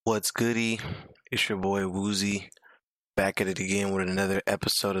What's goody? It's your boy Wuzi back at it again with another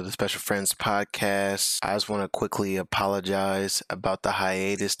episode of the Special Friends podcast. I just want to quickly apologize about the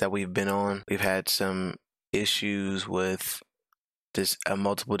hiatus that we've been on. We've had some issues with this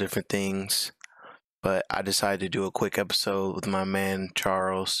multiple different things, but I decided to do a quick episode with my man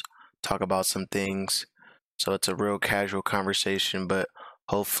Charles, talk about some things. So it's a real casual conversation, but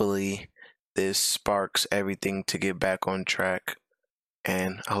hopefully this sparks everything to get back on track.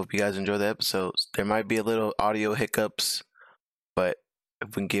 And I hope you guys enjoy the episodes. There might be a little audio hiccups, but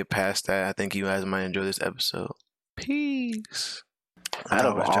if we can get past that, I think you guys might enjoy this episode. Peace. Out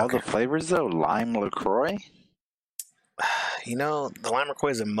of all the flavors, though, lime LaCroix? You know, the lime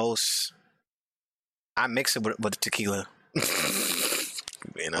LaCroix is the most... I mix it with tequila.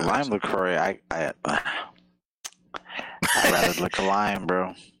 Lime LaCroix, I'd rather lick a lime,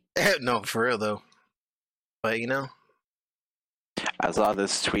 bro. No, for real, though. But, you know... I saw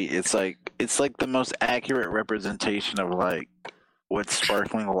this tweet. It's like the most accurate representation of like what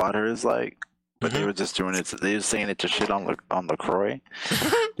sparkling water is like. But they were just doing it. They were saying it to shit on LaCroix.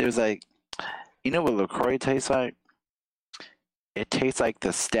 It was like, you know what LaCroix tastes like? It tastes like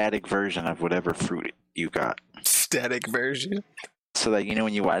the static version of whatever fruit you got. Static version. So like, you know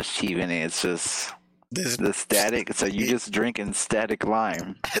when you watch TV and it's just the static. So you just drinking static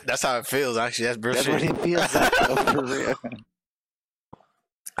lime. That's how it feels. Actually, that's bullshit. That's what it feels like. Though, for real.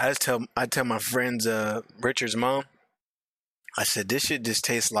 I tell my friends, Richard's mom, I said, this shit just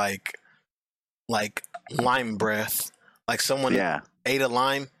tastes like lime breath. Like someone ate a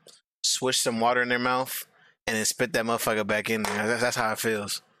lime, swished some water in their mouth, and then spit that motherfucker back in there. That's how it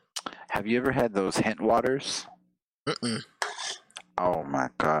feels. Have you ever had those hint waters? Mm-mm. Oh my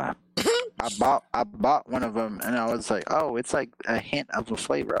god. I bought one of them and I was like, oh, it's like a hint of a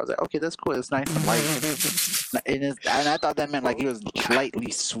flavor. I was like, okay, that's cool. It's nice and light. And I thought that meant like it was lightly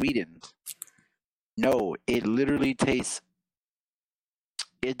sweetened. No, it literally tastes.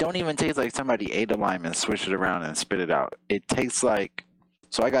 It don't even taste like somebody ate a lime and swished it around and spit it out. It tastes like.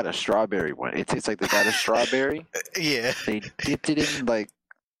 So I got a strawberry one. It tastes like they got a strawberry. Yeah. They dipped it in like.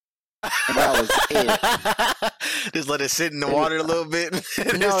 And that was it. Just let it sit in the water a little bit.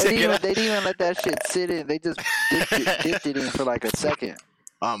 No, they didn't even let that shit sit in. They just dipped it in for like a second.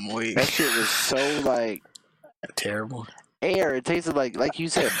 I'm weak. That shit was so like terrible. Air. It tasted like you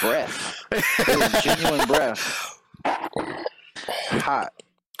said, breath. It was genuine breath. Hot.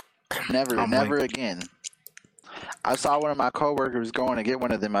 Never again. I saw one of my coworkers going to get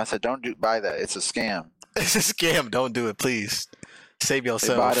one of them. I said, "Don't buy that. It's a scam." It's a scam. Don't do it, please. Save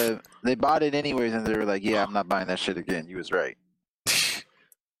yourself. They bought it anyways, and they were like, "Yeah, I'm not buying that shit again." You was right.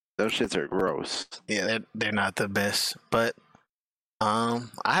 Those shits are gross. Yeah, they're not the best. But I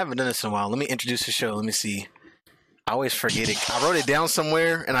haven't done this in a while. Let me introduce the show. Let me see. I always forget it. I wrote it down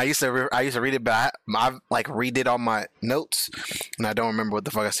somewhere, and I used to read it, but I like redid all my notes, and I don't remember what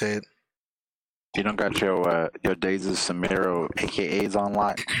the fuck I said. You don't got your Days of Samiro AKAs on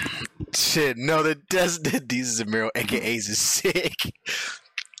lock? Shit, no, the Days of Samiro AKAs is sick.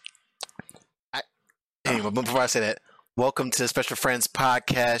 Anyway, but before I say that, welcome to the Special Friends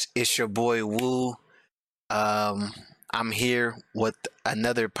podcast. It's your boy Woo. I'm here with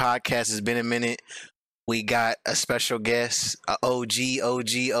another podcast. It's been a minute. We got a special guest, a OG,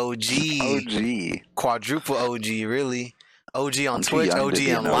 quadruple OG, really. OG on Twitch, OG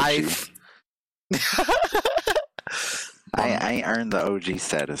in life. I ain't earned the OG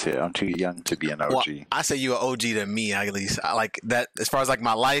status yet. I'm too young to be an OG. Well, I say you an OG to me, at least. I like that. As far as like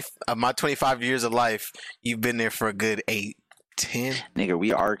my life, my 25 years of life, you've been there for a good 8, 10. Nigga,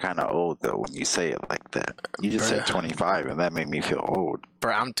 we are kind of old though when you say it like that. You just said 25, and that made me feel old.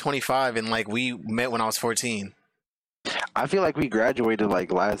 Bro, I'm 25, and like we met when I was 14. I feel like we graduated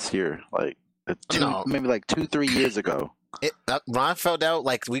like last year, like maybe like 2-3 years ago. When I felt out,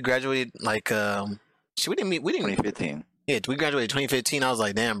 like we graduated, like we didn't 2015. Yeah, we graduated 2015. I was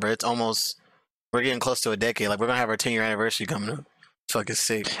like, damn, bro, we're getting close to a decade. Like we're gonna have our 10-year anniversary coming up. It's fucking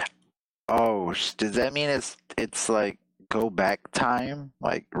sick. Oh, does that mean it's like go back time,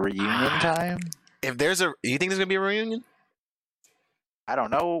 like reunion time? If you think there's gonna be a reunion? I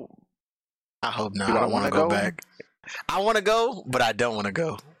don't know. I hope not. I don't want to go back. I want to go, but I don't want to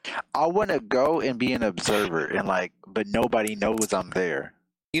go. I want to go and be an observer and but nobody knows I'm there.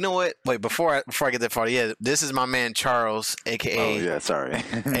 You know what? Wait, before I get that far, yeah, this is my man Charles, aka. Oh yeah, sorry.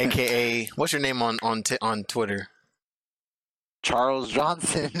 AKA, what's your name on Twitter? Charles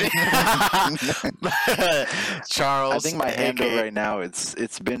Johnson. Charles. I think my handle right now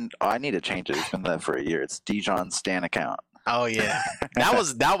it's been. Oh, I need to change it. It's been that for a year. It's Dijon Stan account. Oh yeah, that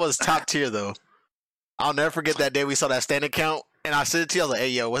was top tier though. I'll never forget that day we saw that Stan account. And I sent it to you. I was like, "Hey,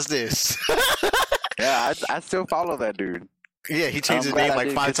 yo, what's this?" Yeah, I still follow that dude. Yeah, he changed his name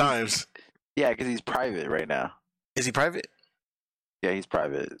like 5 times. Yeah, because he's private right now. Is he private? Yeah, he's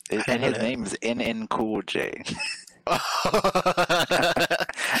private, and his name is NN Cool J. I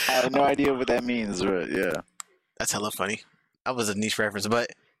have no idea what that means, but yeah, that's hella funny. That was a niche reference, but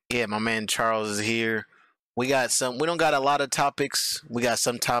yeah, my man Charles is here. We got some. We don't got a lot of topics. We got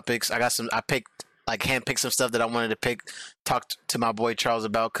some topics. I got some. I picked handpicked some stuff that I wanted to talk to my boy Charles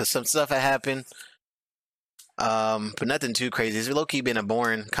about because some stuff had happened. But nothing too crazy. It's low key been a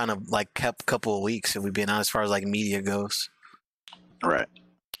boring kind of like couple of weeks, if we've been honest, as far as like media goes. Right.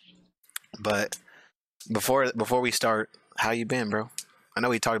 But before we start, how you been, bro? I know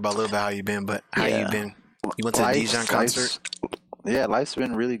we talked about a little bit how you been, but how you been? You went to the Dijon concert? Yeah, life's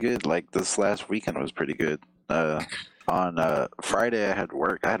been really good. Like this last weekend was pretty good. On Friday I had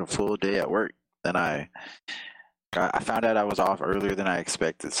work. I had a full day at work. Then I found out I was off earlier than I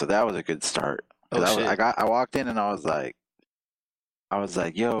expected, so that was a good start. I walked in and I was like,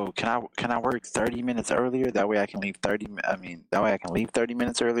 yo, can I work 30 minutes earlier? That way I can leave 30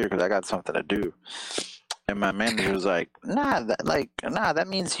 minutes earlier because I got something to do. And my manager was like, nah, that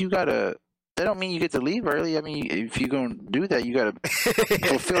means that don't mean you get to leave early. I mean, if you're gonna do that, you gotta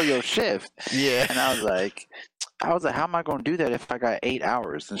fulfill your shift. Yeah. And I was like, how am I gonna do that if I got 8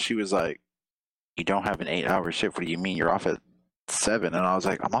 hours? And she was like, you don't have an 8-hour shift. What do you mean? You're off at 7? And I was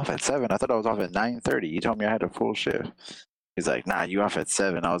like, I'm off at 7. I thought I was off at 9:30. You told me I had a full shift. He's like, nah, you off at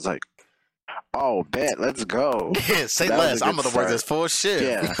 7. I was like, oh, bet, let's go. Yeah, say less. I'm gonna work this full shift.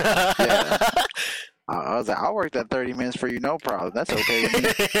 Yeah. Yeah. I was like, I'll work that 30 minutes for you, no problem. That's okay with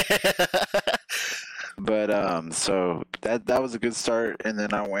me. But so that was a good start. And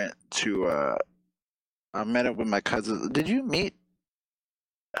then I went to I met up with my cousins. Did you meet?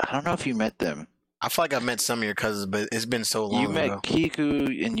 I don't know if you met them. I feel like I met some of your cousins, but it's been so long. You met Kiku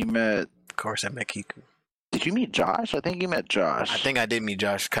and you met. Of course, I met Kiku. Did you meet Josh? I think you met Josh. I think I did meet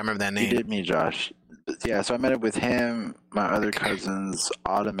Josh. Can't remember that name. You did meet Josh. Yeah, so I met up with him, my other cousins,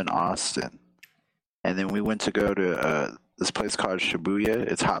 Autumn and Austin. And then we went to go to this place called Shibuya.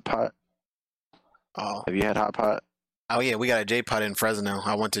 It's Hot Pot. Oh. Have you had Hot Pot? Oh, yeah. We got a J-Pot in Fresno.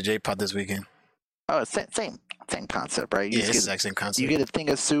 I went to J-Pot this weekend. Oh, same concept, right? It's the exact same concept. You get a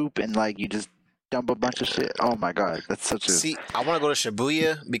thing of soup and, like, you just dump a bunch of shit. Oh, my God. That's such a... See, I want to go to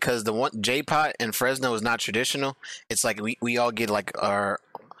Shibuya because the one J-Pot in Fresno is not traditional. It's like we all get, like,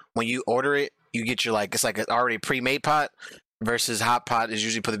 when you order it, you get your, like, it's like an already pre-made pot. Versus hot pot is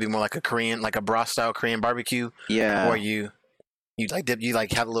usually supposed to be more like a Korean, like a broth style Korean barbecue. Yeah. Where you like dip, you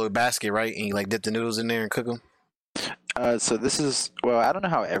like have a little basket, right? And you like dip the noodles in there and cook them. So this is, well, I don't know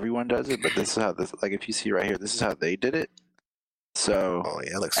how everyone does it, but this is how this, like if you see right here, this is how they did it. So oh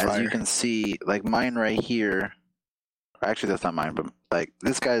yeah, it looks as fire. you can see, like mine right here, actually that's not mine, but like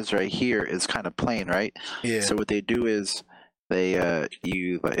this guy's right here is kind of plain, right? Yeah. So what they do is they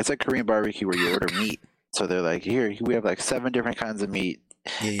it's like Korean barbecue where you order meat. So they're like, here, we have like 7 different kinds of meat.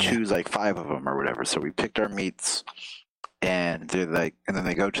 Yeah. Choose like 5 of them or whatever. So we picked our meats, and they're like, and then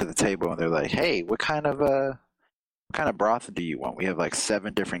they go to the table and they're like, hey, what kind of broth do you want? We have like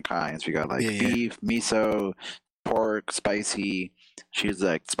 7 different kinds. We got like beef, miso, pork, spicy. She's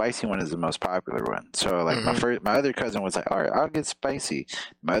like, spicy one is the most popular one. So like my other cousin was like, all right, I'll get spicy.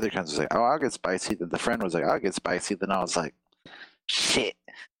 My other cousin was like, oh, I'll get spicy. Then the friend was like, I'll get spicy. Then I was like, shit.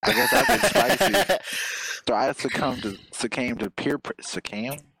 I guess I get spicy. So I succumbed to peer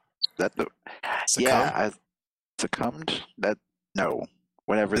succumb? That the Succumb? Yeah, I succumbed. That no,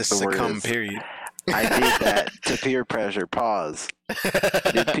 whatever the word is. Period. I did that to peer pressure. Pause.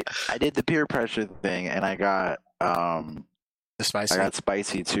 I did the peer pressure thing, and I got the spicy. I got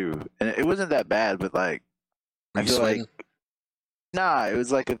spicy too, and it wasn't that bad, but like I feel like nah, it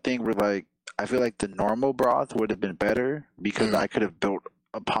was like a thing where like I feel like the normal broth would have been better because I could have built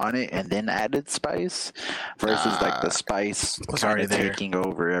upon it and then added spice versus like the spice was kind already of there. taking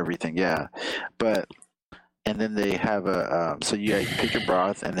over everything. Yeah, but and then they have a so you pick your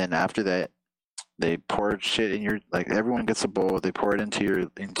broth, and then after that they pour shit in your, like everyone gets a bowl, they pour it into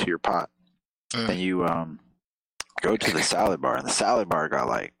your pot. Then you go to the salad bar, and the salad bar got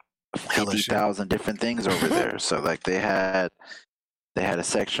like 50,000 different things over there. So like they had a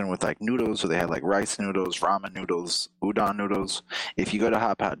section with like noodles, so they had like rice noodles, ramen noodles, udon noodles. If you go to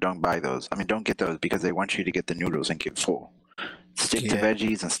Hot Pot, don't buy those. I mean, don't get those because they want you to get the noodles and get full. Stick to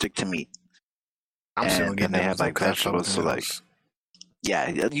veggies and stick to meat. And then they have like vegetables, so like yeah,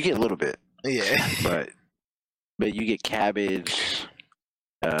 you get a little bit. Yeah, but you get cabbage.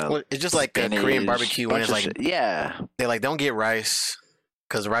 Well, it's just like a Korean barbecue when it's like yeah, they like don't get rice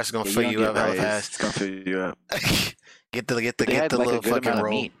because the rice is gonna fill you up hella fast. It's gonna fill you up. Get the They had like a little good fucking amount of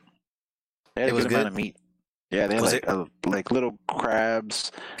roll. meat. They had It a was good amount good. of meat. Yeah, they had Was it? like little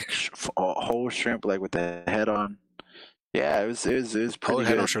crabs, a whole shrimp like with the head on. Yeah, it was Whole pretty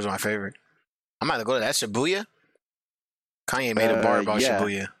head on good. shrimp is my favorite. I'm about to go to that Shibuya. Kanye made a bar about Yeah.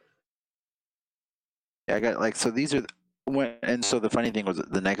 Shibuya. Yeah, I got like so these are when and so the funny thing was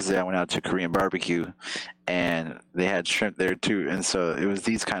the next day I went out to Korean barbecue and they had shrimp there too, and so it was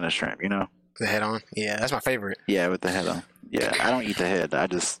these kind of shrimp, you know? The head on. Yeah, that's my favorite. Yeah, with the head on. Yeah, I don't eat the head. I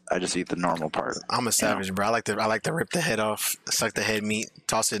just eat the normal part. I'm a You know? savage, bro. I like to rip the head off, suck the head meat,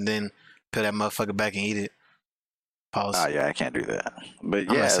 toss it, then put that motherfucker back and eat it. Oh Pause. yeah, I can't do that. But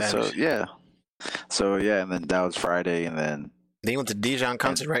I'm a yeah, savage. so yeah, and then that was Friday, and then Then you went to Dijon and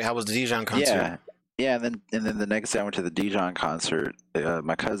concert, right? How was the Dijon concert? yeah, yeah, and then the next day I went to the Dijon concert.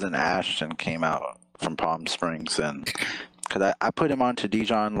 My cousin Ashton came out from Palm Springs, and because I put him onto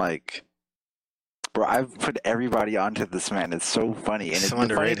Dijon like. Bro, I've put everybody onto this, man. It's so funny, and So the funny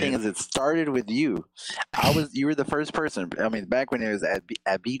underrated. thing is, it started with you. You were the first person. I mean, back when it was at B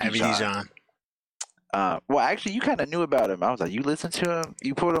Abby Dijon. Dijon. Well, actually, you kind of knew about him. I was like, you listened to him.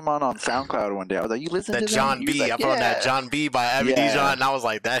 You put him on SoundCloud one day. I was like, you listened That to them? John You was B. like, I put on that yeah, John B by Abby yeah, Dijon, and I was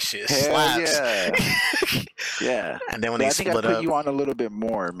like, that shit hell slaps. yeah, yeah. And then when But they I think I split put up, you on a little bit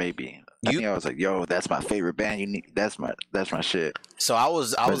more, maybe. I you think I was like, yo, that's my favorite band. You need that's my shit. so I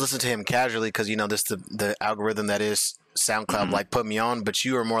was But listening to him casually because this the algorithm that is SoundCloud mhm. like put me on, but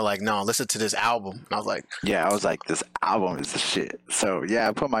you were more like, no, listen to this album. And I was like, Yeah, I was like, this album is the shit. So yeah,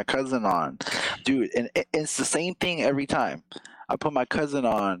 I put my cousin on, dude, and it's the same thing every time. I put my cousin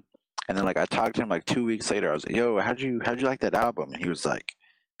on, and then like I talked to him like 2 weeks later. I was like, yo, how'd you like that album? And he was like,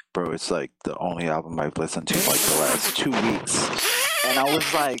 bro, it's like the only album I've listened to in like the last 2 weeks. And I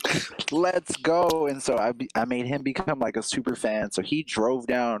was like, let's go. And so I made him become like a super fan. So he drove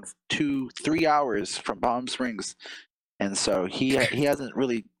down 2-3 hours from Palm Springs, and so he hasn't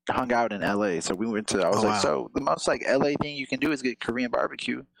really hung out in LA. So we went to. I was oh like, wow, so the most like LA thing you can do is get Korean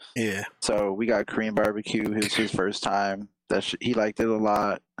barbecue. yeah. So we got Korean barbecue. His first time. He liked it a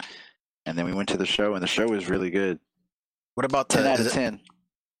lot. And then we went to the show, and the show was really good. What about 10 the out of 10.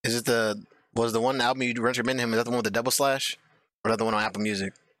 is it the was the one album you recommended him? Is that the one with the double slash, or is that the one on Apple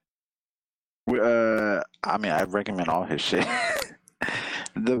Music? I mean, I recommend all his shit.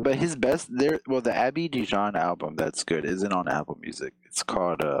 But his best the Abby Dijon album that's good isn't on Apple Music. It's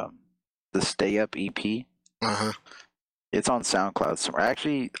called the Stay Up EP. Uh huh. It's on SoundCloud somewhere.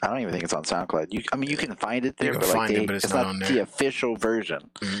 Actually, I don't even think it's on SoundCloud. I mean, you can find it You there, can but like find it, but it's it's not not on the there. official version.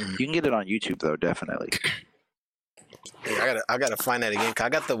 Mm-hmm. You can get it on YouTube though, definitely. Yeah, I gotta find that again. 'Cause I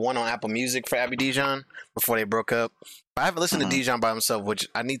got the one on Apple Music for Abby Dijon before they broke up. But I haven't listened to Mhm. Dijon by himself, which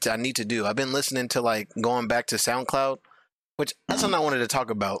I need to do. I've been listening to like going back to SoundCloud, which that's something I wanted to talk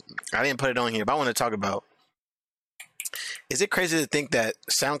about. I didn't put it on here, but I want to talk about. Is it crazy to think that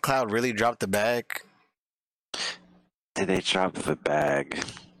SoundCloud really dropped the bag? Did they drop the bag?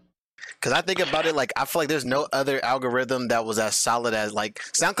 Because I think about it, like I feel like there's no other algorithm that was as solid as like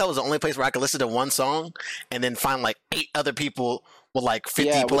SoundCloud was the only place where I could listen to one song and then find like 8 other people with like 50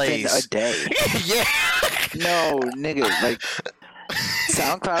 Yeah, within a plays. day. Yeah. No, nigga, like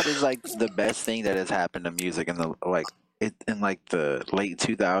SoundCloud is like the best thing that has happened to music in the late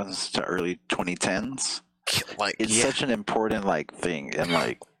 2000s to early 2010s. Like It's yeah. such an important like thing, and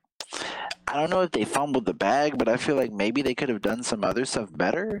like I don't know if they fumbled the bag, but I feel like maybe they could have done some other stuff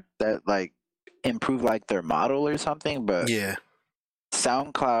better that like improve like their model or something. But Yeah.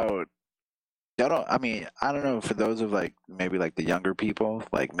 SoundCloud, I mean, I don't know, for those of like maybe like the younger people,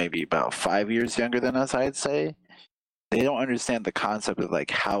 like maybe about 5 years younger than us, I'd say, they don't understand the concept of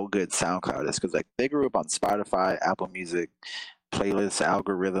like how good SoundCloud is, because like they grew up on Spotify, Apple Music, playlist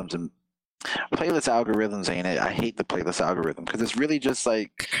algorithms, and playlist algorithms ain't it. I hate the playlist algorithm because it's really just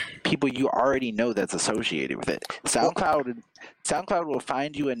like people you already know that's associated with it. SoundCloud will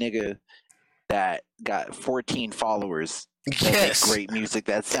find you a nigga that got 14 followers that make Yes. great music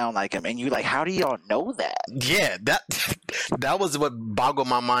that sound like him, and you're like, how do y'all know that? Yeah, that was what boggled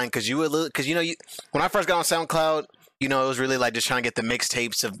my mind because you when I first got on SoundCloud, it was really like just trying to get the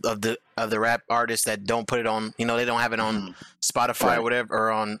mixtapes of the rap artists that don't put it on, they don't have it on Mhm. Spotify Right. or whatever,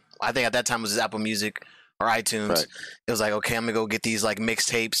 or on, I think at that time it was Apple Music or iTunes. Right. It was like, okay, I'm gonna go get these like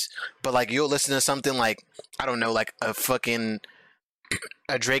mixtapes, but like you'll listen to something like, I don't know, like a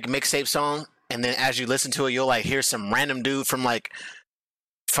Drake mixtape song, and then as you listen to it, you'll like hear some random dude from the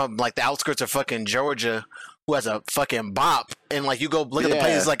outskirts of fucking Georgia who has a fucking bop, and like you go look at the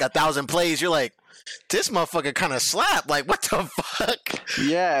plays, like 1,000 plays, you're like, this motherfucker kind of slap. Like, what the fuck?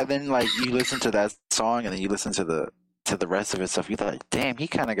 Yeah, and then like you listen to that song, and then you listen to the rest of his stuff. You're like, damn, he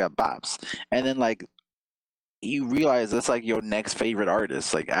kind of got bops. And then like you realize that's like your next favorite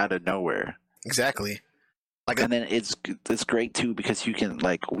artist, like out of nowhere. Exactly. Like, And then it's great too because you can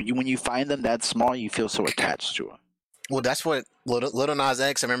like when you find them that small, you feel so attached to them. well, that's what Little Nas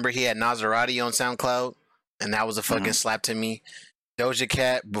X. I remember he had Maserati on SoundCloud, and that was a fucking slap to me. Doja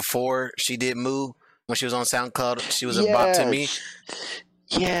Cat, before she did Moo, when she was on SoundCloud, she was a bop to me.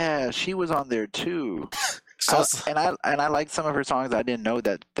 Yeah, she was on there too. So I liked some of her songs. I didn't know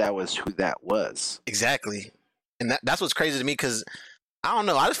that was who that was. exactly, and that's what's crazy to me because I don't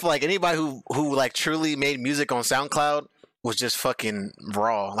know. I just feel like anybody who like truly made music on SoundCloud was just fucking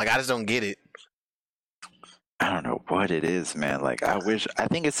raw. Like, I just don't get it. I don't know what it is, man. Like I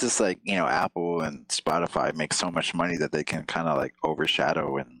think it's just like, Apple and Spotify make so much money that they can kind of like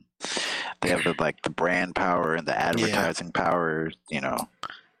overshadow, and they have the brand power and the advertising power,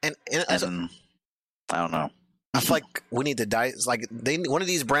 And I don't know. I feel like we need to like one of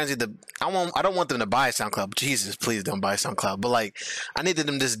these brands need to. I don't want them to buy SoundCloud. Jesus, please don't buy SoundCloud. But like, I need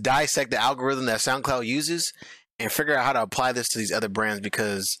them to just dissect the algorithm that SoundCloud uses and figure out how to apply this to these other brands,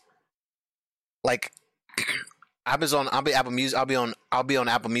 because like, I'll be Apple Music. I'll be on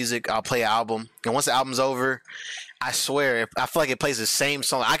Apple Music. I'll play an album, and once the album's over, I swear, I feel like it plays the same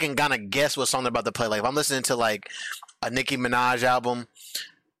song. I can kind of guess what song they're about to play. Like, if I'm listening to like a Nicki Minaj album,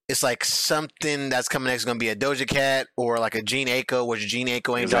 it's like something that's coming next is gonna be a Doja Cat or like a Gene Aiko, which Gene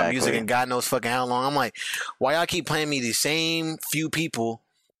Aiko ain't dropped music in God knows fucking how long. I'm like, why y'all keep playing me the same few people?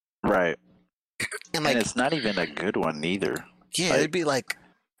 Right. And like, it's not even a good one either. Yeah, like, it'd be like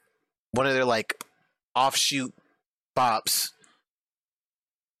one of their like offshoot bops.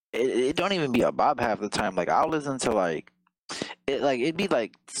 It don't even be a bop half the time. Like, I'll listen to like it'd be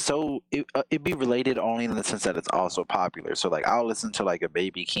like it'd be related only in the sense that it's also popular. So like I'll listen to like a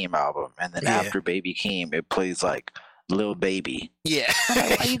Baby Keem album, and then after Baby Keem it plays like Lil Baby. Yeah.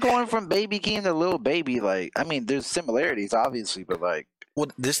 Like, why are you going from Baby Keem to Lil Baby? Like, I mean, there's similarities obviously, but like, well,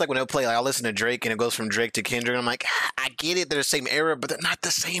 just like when they'll play, like, I'll listen to Drake and it goes from Drake to Kendrick. I'm like, I get it, they're the same era, but they're not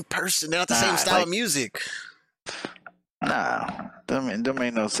the same person. They're not the same style of music. Nah, don't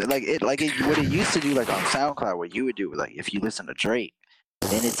make no sense. What it used to do, like on SoundCloud, what you would do, like if you listen to Drake,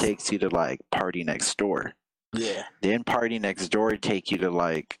 then it takes you to like Party Next Door. Yeah. Then Party Next Door take you to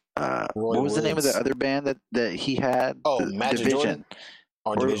like what was the name of the other band that he had? Oh, Magic Division. Jordan.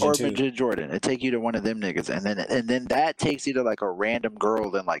 Or Magic Jordan. It take you to one of them niggas, and then that takes you to like a random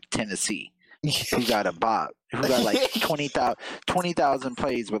girl in like Tennessee who got a bop, who got like 20,000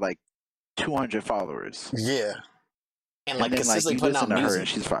 plays with like 200 followers. Yeah. And like, then like you listen to her and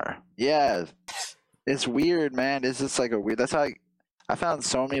she's fire. Yeah, it's weird, man. It's just like a weird. That's how I found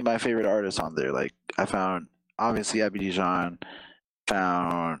so many of my favorite artists on there. Like I found obviously Abby Dijon.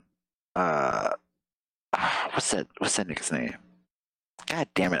 Found what's that nigga's name? God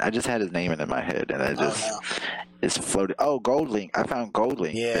damn it! I just had his name in my head and it's floated. Oh, Goldlink. I found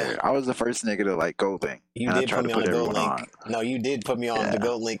Goldlink. Yeah, there. I was the first nigga to like Goldlink. You did put me on Goldlink. No, you did put me on the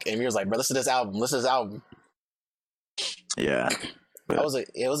Goldlink, and you was like, bro, listen to this album. Yeah, that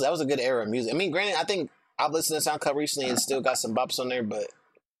was a good era of music. I mean, granted, I think I've listened to SoundCloud recently and still got some bops on there, but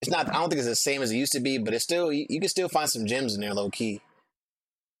it's not. I don't think it's the same as it used to be, but it's still you can still find some gems in there, low key.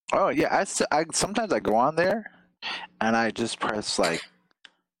 Oh yeah, I sometimes I go on there and I just press like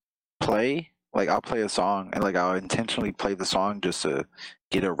play. Like I'll play a song and like I'll intentionally play the song just to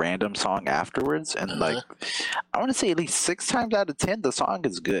get a random song afterwards, and like I want to say at least 6 times out of 10 the song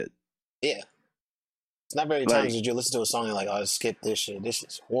is good. Yeah. It's not very times that you listen to a song and like, oh, skip this shit. This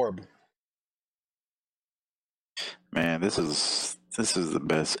is horrible. Man, this is the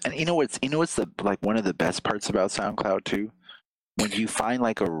best. And you know what's the like one of the best parts about SoundCloud too? When you find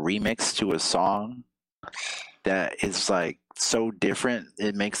like a remix to a song that is like so different,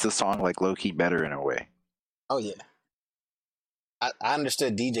 it makes the song like low key better in a way. Oh yeah. I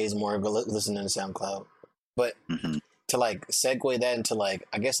understood DJs more listening to SoundCloud, but to like segue that into like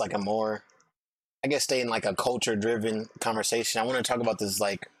I guess like a more stay in like a culture-driven conversation. I want to talk about this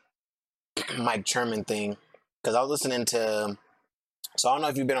like Mike Sherman thing, because I was listening to. So I don't know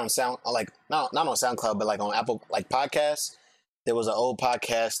if you've been on not on SoundCloud, but like on Apple like podcasts. There was an old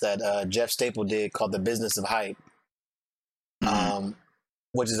podcast that Jeff Staple did called The Business of Hype,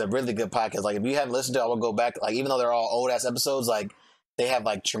 which is a really good podcast. Like if you haven't listened to it, I will go back. Like even though they're all old ass episodes, like they have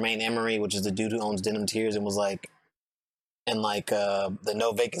like Tremaine Emory, which is the dude who owns Denim Tears, and was like, and like the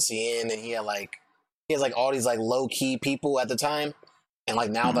No Vacancy Inn, and he has like all these like low key people at the time, and like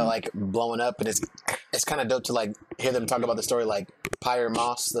now they're like blowing up, and it's kind of dope to like hear them talk about the story. Like Pyre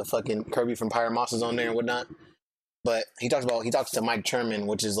Moss, the fucking Kirby from Pyre Moss is on there and whatnot. But he talks to Mike Sherman,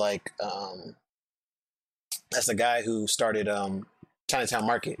 which is like that's the guy who started Chinatown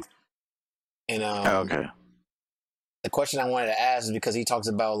Market, and the question I wanted to ask is because he talks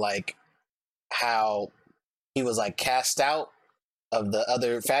about like how he was like cast out of the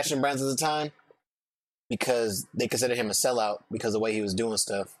other fashion brands at the time because they considered him a sellout because of the way he was doing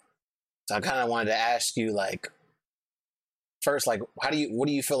stuff. So I kind of wanted to ask you, like, first, like, how do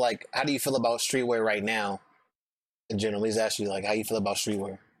you feel about streetwear right now? In general, please ask you, like, how you feel about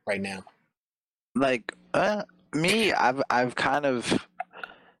streetwear right now. Like me, I've kind of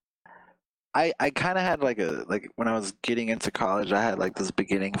I kind of had like when I was getting into college, I had like this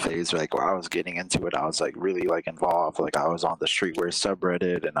beginning phase like where I was getting into it. I was like really like involved. Like I was on the streetwear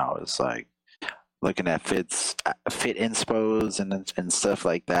subreddit and I was like looking at fit inspos and stuff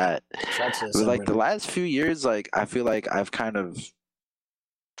like that. But like the last few years, like I feel like I've kind of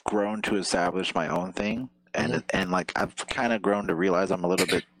grown to establish my own thing. And like I've kind of grown to realize I'm a little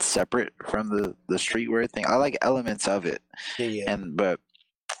bit separate from the streetwear thing. I like elements of it. Yeah.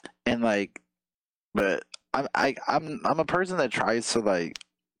 But I'm a person that tries to like,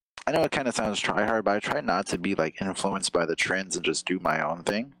 I know it kind of sounds try hard, but I try not to be like influenced by the trends and just do my own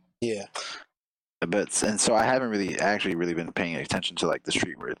thing. Yeah. And so I haven't really been paying attention to like the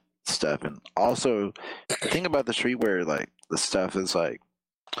streetwear stuff. And also the thing about the streetwear, like the stuff is like,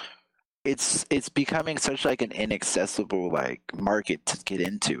 it's becoming such like an inaccessible like market to get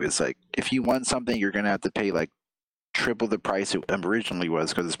into. It's like, if you want something, you're going to have to pay like triple the price it originally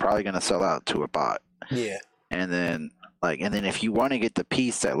was because it's probably going to sell out to a bot. Yeah. And then if you want to get the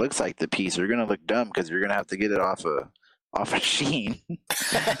piece that looks like the piece, you're going to look dumb because you're going to have to get it off a Shein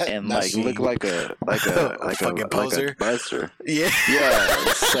and like Shein. Look like a fucking poser. Like a buster. Yeah.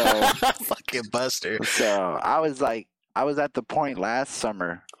 So fucking buster. So I was at the point last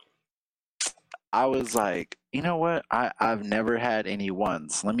summer. I was like, you know what? I've never had any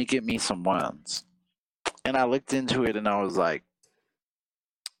ones. Let me get me some ones. And I looked into it and I was like,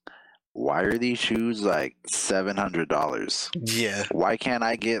 why are these shoes like $700? Yeah. Why can't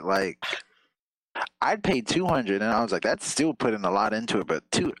I get like, I'd pay $200 and I was like, that's still putting a lot into it, but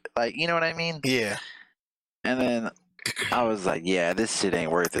like, you know what I mean? Yeah. And then I was like, yeah, this shit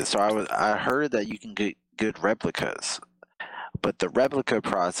ain't worth it. So I heard that you can get good replicas, but the replica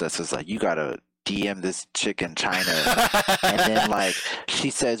process is like, you gotta DM this chick in China and then like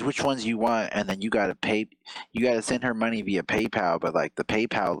she says which ones you want and then you gotta send her money via PayPal, but like the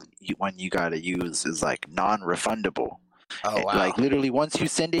PayPal one you gotta use is like non-refundable. Oh wow. Like literally once you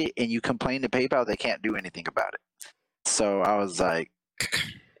send it and you complain to PayPal, they can't do anything about it. So I was like,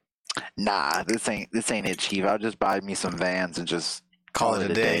 nah, this ain't it, Chief. I'll just buy me some Vans and just call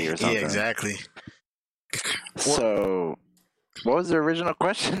it a day or something. Yeah, exactly. So what was the original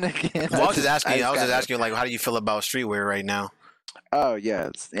question again? Well, I was just asking like, how do you feel about streetwear right now? Oh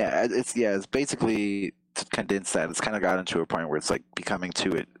it's basically, to condense that, it's kind of gotten to a point where it's like becoming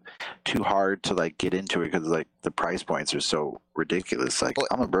too hard to like get into it because like the price points are so ridiculous. Like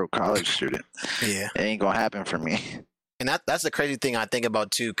I'm a broke college student. Yeah, it ain't gonna happen for me. And that's the crazy thing I think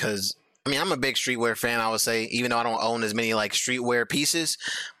about too, because I mean I'm a big streetwear fan. I would say, even though I don't own as many like streetwear pieces,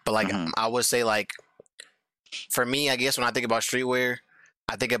 but like I would say like, for me, I guess when I think about streetwear,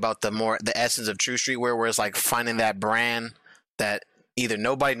 I think about the essence of true streetwear, where it's like finding that brand that either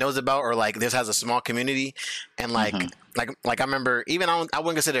nobody knows about or like this has a small community. And like I remember, even I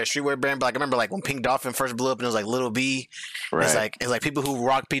wouldn't consider it a streetwear brand, but like I remember like when Pink Dolphin first blew up and it was like Little B. Right. It's like people who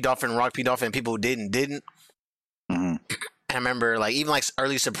rock Pink Dolphin and people who didn't. And I remember like even like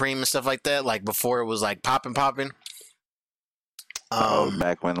early Supreme and stuff like that, like before it was like popping. Back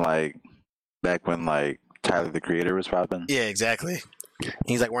when Tyler the Creator was popping. Yeah, exactly.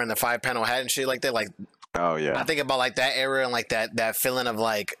 He's like wearing the 5-panel hat and shit like that. Like, oh yeah. I think about like that era and like that feeling of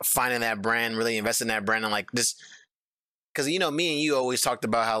like finding that brand, really investing in that brand, and like this, because you know me and you always talked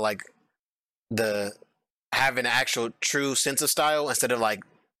about how like the having an actual true sense of style instead of like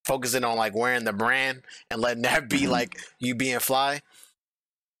focusing on like wearing the brand and letting that be like you being fly.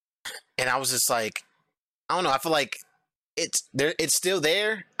 And I was just like, I don't know. I feel like it's there. It's still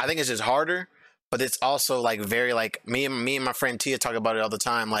there. I think it's just harder. But it's also like very like me and my friend Tia talk about it all the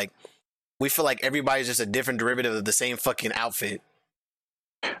time. Like we feel like everybody's just a different derivative of the same fucking outfit.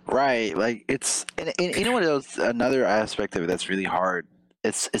 Right. Like it's and you know what else? Another aspect of it that's really hard.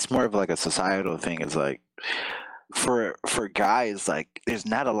 It's more of like a societal thing. It's like for guys, like there's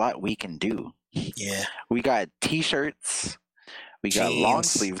not a lot we can do. Yeah. We got t-shirts. We got long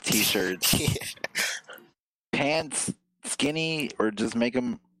sleeve t-shirts. Pants skinny or just make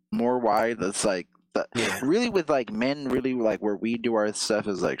them more wide. That's like really with like men, really like where we do our stuff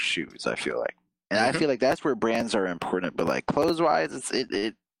is like shoes, I feel like. And I feel like that's where brands are important, but like clothes wise,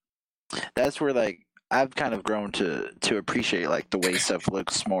 that's where like I've kind of grown to appreciate like the way stuff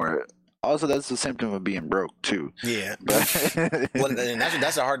looks more Also, that's a symptom of being broke too. Yeah. But Well, and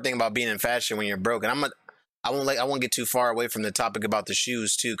that's a hard thing about being in fashion when you're broke. And I won't get too far away from the topic about the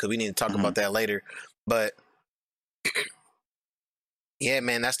shoes too, because we need to talk about that later. But yeah,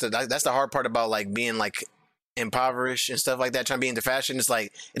 man, that's the hard part about like being like impoverished and stuff like that. Trying to be into fashion, it's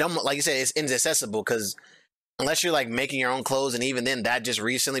like it almost, like you said, it's inaccessible because unless you're like making your own clothes, and even then, that just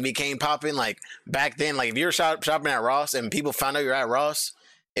recently became popping. Like back then, like if you were shopping at Ross and people found out you're at Ross,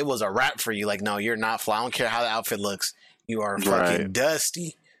 it was a wrap for you. Like, no, you're not fly. I don't care how the outfit looks. You are fucking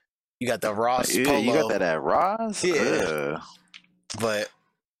dusty. You got the Ross polo. You got that at Ross? Yeah. But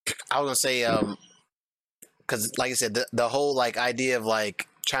I was gonna say, because like I said, the whole like idea of like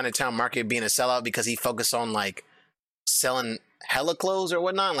Chinatown Market being a sellout because he focused on like selling hella clothes or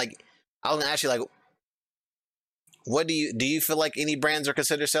whatnot. Like I was gonna ask you, like, what do you feel like any brands are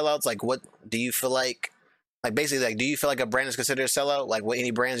considered sellouts? Like, what do you feel like basically, like, do you feel like a brand is considered a sellout? Like, what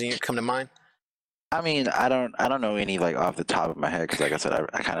any brands come to mind? I mean, I don't know any like off the top of my head because, like I said,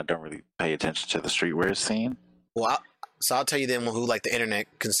 I kind of don't really pay attention to the streetwear scene. Well, I'll tell you then who like the internet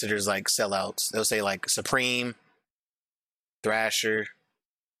considers like sellouts. They'll say like Supreme, Thrasher,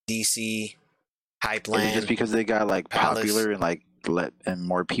 DC, Hypeland. Is it just because they got like Palace. Popular and like and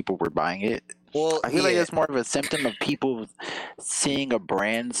more people were buying it? Well, I feel like it's more of a symptom of people seeing a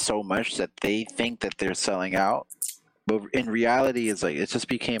brand so much that they think that they're selling out, but in reality, it's like it just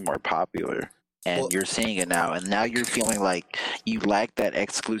became more popular. And you're seeing it now, and now you're feeling like you lack that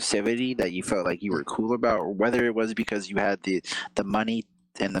exclusivity that you felt like you were cool about, or whether it was because you had the money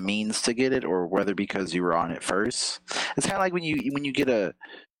and the means to get it, or whether because you were on it first. It's kind of like when you get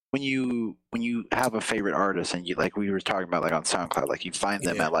when you have a favorite artist and you, like we were talking about, like on SoundCloud, like you find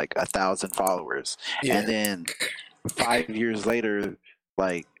them at like 1,000 followers, and then 5 years later,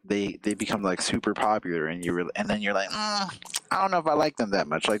 like they become like super popular, and then you're like, I don't know if I like them that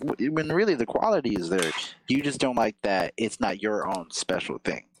much. Like when really the quality is there, you just don't like that it's not your own special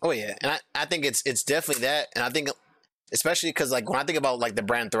thing. Oh yeah, and I think it's definitely that, and I think especially because like when I think about like the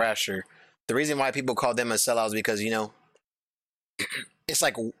brand Thrasher, the reason why people call them a sellout is because, you know, it's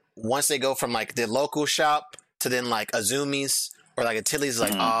like once they go from like the local shop to then like Azumi's or like a Tilly's,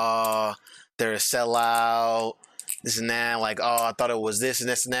 like, oh, they're a sellout, this and that. Like, oh, I thought it was this and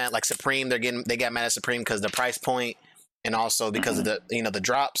this and that. Like Supreme, they got mad at Supreme because the price point, and also because of the, you know, the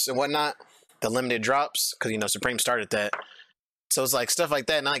drops and whatnot, the limited drops, because, you know, Supreme started that. So it's like stuff like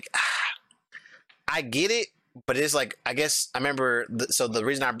that, and like I get it, but it's like, I guess I remember. So the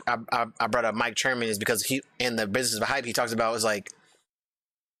reason I brought up Mike Sherman is because he, in the Business of Hype, he talks about is like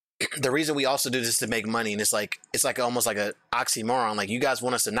the reason we also do this is to make money, and it's like almost like a oxymoron. Like, you guys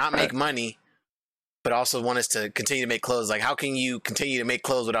want us to not make money, but also want us to continue to make clothes. Like, how can you continue to make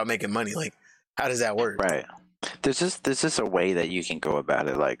clothes without making money? Like, how does that work? Right. There's just a way that you can go about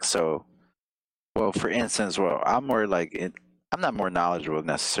it. Like, so, well, for instance, I'm more like I'm not more knowledgeable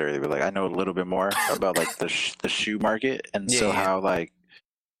necessarily, but like I know a little bit more about like the shoe market, and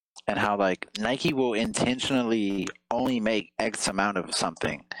how Nike will intentionally only make X amount of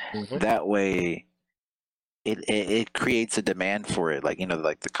something. That way, it creates a demand for it. Like, you know,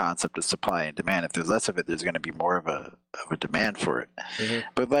 like the concept of supply and demand. If there's less of it, there's going to be more of a demand for it.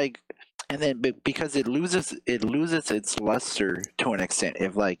 But like, and then because it loses its luster to an extent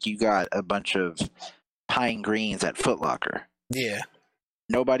if like you got a bunch of pine greens at Foot Locker. Yeah.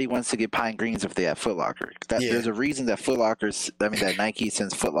 Nobody wants to get pine greens if they have Foot Locker. There's a reason that that Nike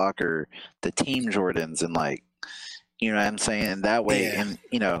sends Foot Locker the Team Jordans, and like, you know what I'm saying? And that way, and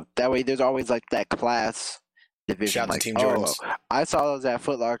you know, that way there's always like that class division. Shout out like, to Team Jordans. I saw those at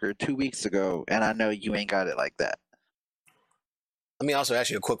Foot Locker 2 weeks ago, and I know you ain't got it like that. Let me also ask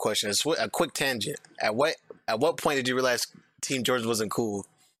you a quick question. A quick tangent. At what point did you realize Team Jordans wasn't cool?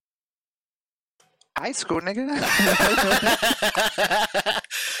 High school, nigga.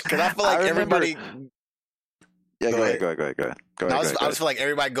 Because I feel like everybody. Yeah, go ahead. I just feel like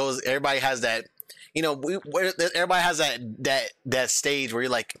everybody has that. You know, everybody has that stage where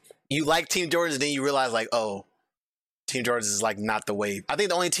you're like, you like Team Jordans, and then you realize like, oh, Team Jordans is like not the wave. I think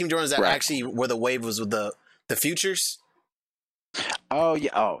the only Team Jordans that actually were the wave was with the Futures. Oh yeah.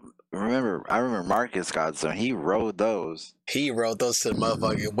 Oh, I remember Marcus got some. He rode those. He rode those to the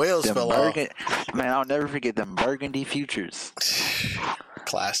motherfucking wheels fell off. Man, I'll never forget them burgundy Futures.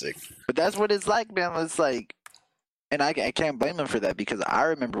 Classic. But that's what it's like, man. It's like, and I can't blame them for that, because I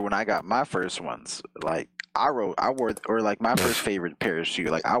remember when I got my first ones, like I wore, or like my first favorite pair of shoes,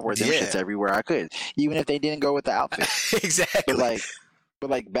 like I wore them shits everywhere I could, even if they didn't go with the outfit. Exactly. But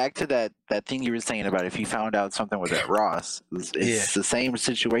like back to that thing you were saying about if you found out something was at Ross, it's the same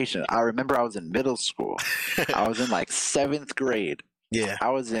situation. I remember I was in middle school. I was in like 7th grade. Yeah. I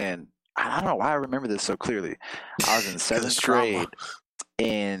I don't know why I remember this so clearly. I was in 7th grade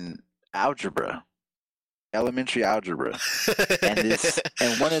in algebra, elementary algebra,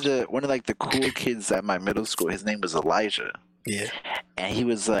 and one of the cool kids at my middle school, his name was Elijah. Yeah. And he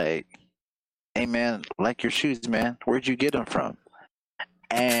was like, "Hey man, like your shoes, man. Where'd you get them from?"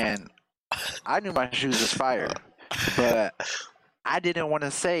 And I knew my shoes was fire, but I didn't want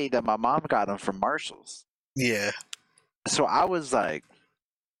to say that my mom got them from Marshall's. Yeah. So I was like,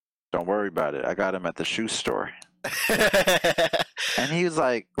 "Don't worry about it. I got them at the shoe store." And he was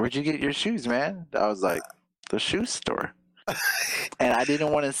like, "Where'd you get your shoes, man?" I was like, "The shoe store." And I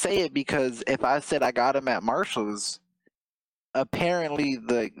didn't want to say it because if I said I got them at Marshall's, apparently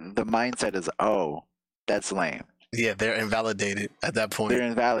the mindset is, "Oh, that's lame." Yeah, they're invalidated at that point. They're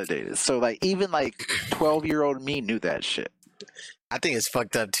invalidated. So like even like 12-year-old me knew that shit. I think it's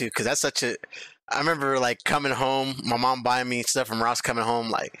fucked up too, because that's such a. I remember like coming home, my mom buying me stuff from Ross. Coming home,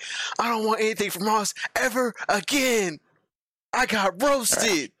 like, I don't want anything from Ross ever again. I got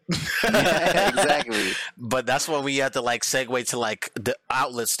roasted. Yeah, exactly. But that's when we have to like segue to like the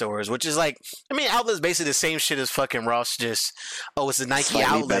outlet stores, which is like, I mean, outlet's basically the same shit as fucking Ross. Just it's a Nike Slightly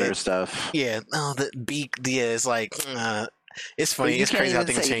outlet, better stuff. Yeah, the beak. Yeah, it's like it's funny. It's crazy how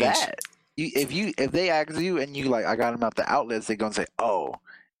things change. If they ask you and you like, I got them out the outlets, they're gonna say, "Oh,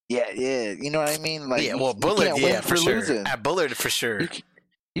 yeah, you know what I mean?" Like, yeah, well, Bullard, yeah, for sure. Losing. At Bullard, for sure.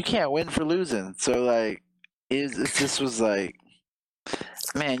 You can't win for losing. So like, it just was like,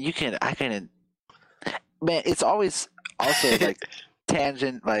 man, man, it's always also like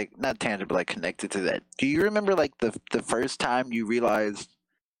tangent, like not tangent, but like connected to that. Do you remember like the first time you realized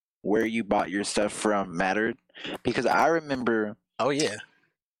where you bought your stuff from mattered? Because I remember. Oh yeah.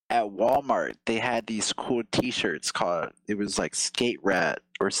 At Walmart, they had these cool T-shirts called. It was like Skate Rat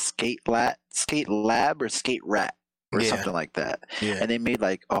or Skate Lab or Skate Rat or something like that. Yeah. And they made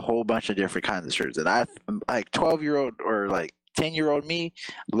like a whole bunch of different kinds of shirts. And I, like 12-year-old or like 10-year-old me,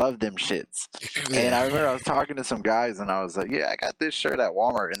 loved them shits. Yeah. And I remember I was talking to some guys and I was like, "Yeah, I got this shirt at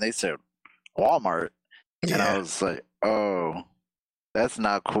Walmart," and they said, "Walmart," and I was like, "Oh, that's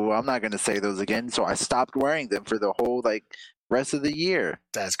not cool. I'm not gonna say those again." So I stopped wearing them for the whole like rest of the year.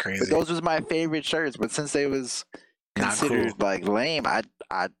 That's crazy. But those was my favorite shirts, but since they was considered like lame, I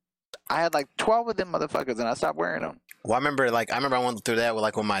had like 12 of them motherfuckers and I stopped wearing them. Well, I remember I went through that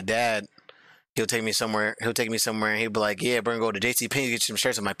with my dad. He'll take me somewhere and he'll be like, "Yeah, we're gonna go to JCPenney to get you some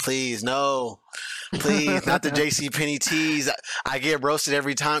shirts." I'm like, "Please, no. Please, not the JCPenney tees." I get roasted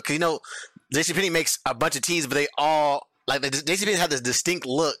every time because JCPenney makes a bunch of tees, but they all like the JCPenney had this distinct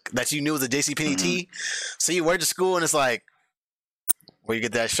look that you knew was a JCPenney tee. So you wear it to school and it's like, where you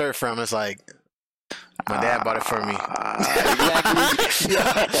get that shirt from? It's like, my dad bought it for me. Exactly.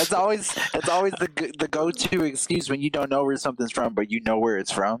 Yeah, that's always the go-to excuse when you don't know where something's from, but you know where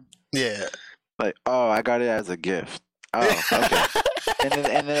it's from. Yeah. Like, "Oh, I got it as a gift." Oh, okay.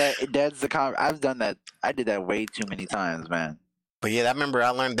 and then that's the I've done that. I did that way too many times, man. But yeah, I remember I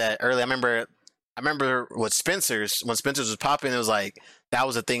learned that early. I remember with Spencer's, when Spencer's was popping, it was like that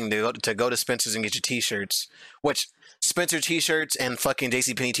was a thing to go to Spencer's and get your t-shirts, which Spencer t-shirts and fucking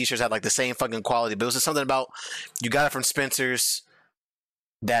JCPenney t-shirts had like the same fucking quality, but it was just something about you got it from Spencer's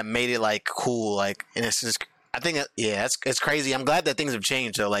that made it like cool, like, and it's just, I think it's crazy. I'm glad that things have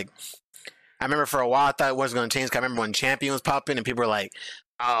changed though. Like, I remember for a while I thought it wasn't going to change. I remember when Champion was popping and people were like,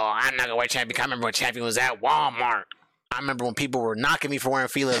 "Oh, I'm not gonna wear Champion." I remember when Champion was at Walmart. I remember when people were knocking me for wearing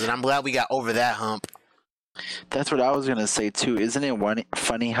Fila's, and I'm glad we got over that hump. That's what I was gonna say too. Isn't it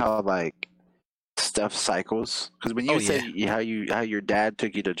funny how like stuff cycles? Because when you said how your dad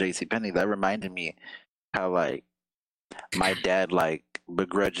took you to JCPenney, that reminded me how like my dad like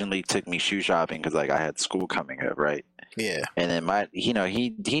begrudgingly took me shoe shopping because like I had school coming up, right? Yeah. And then he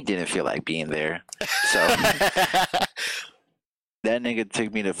didn't feel like being there, so that nigga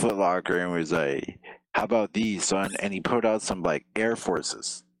took me to Foot Locker and was like, "How about these, son?" And he put out some like Air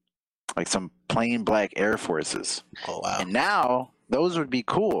Forces, like some plain black Air Forces. Oh wow! And now those would be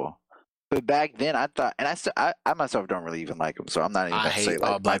cool, but back then I thought, and I myself don't really even like them, so I'm not even gonna say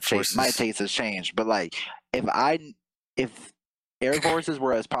like my taste has changed. But like if Air Forces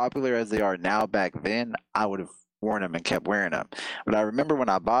were as popular as they are now back then, I would have worn them and kept wearing them. But I remember when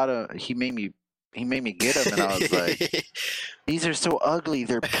I bought them, he made me get them, and I was like, "These are so ugly.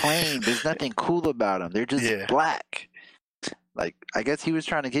 They're plain. There's nothing cool about them. They're just black." Like, I guess he was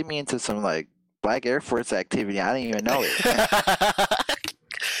trying to get me into some like black Air Force activity. I didn't even know it.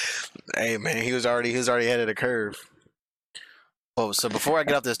 Hey man, he was already ahead of the curve. Oh, so before I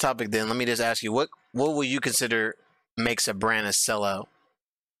get off this topic, then let me just ask you, what would you consider makes a brand a sellout?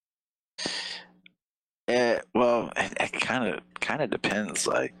 Well, it kind of depends.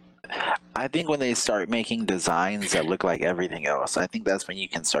 Like, I think when they start making designs that look like everything else, I think that's when you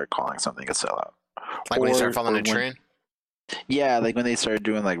can start calling something a sellout. Like when you start following a when, trend. yeah, like when they start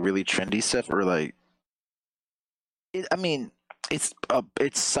doing like really trendy stuff, or like, I mean, it's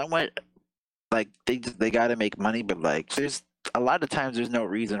somewhat like they got to make money, but like there's a lot of times there's no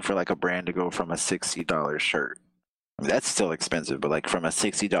reason for like a brand to go from a $60 shirt. I mean, that's still expensive, but like from a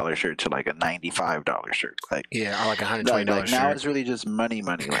 $60 shirt to like a $95 shirt, like Yeah, or like $120 like now shirt. it's really just money,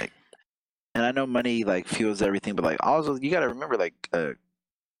 like. And I know money like fuels everything, but like also you got to remember like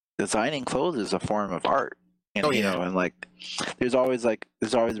designing clothes is a form of art. And Oh you yeah, know, and like there's always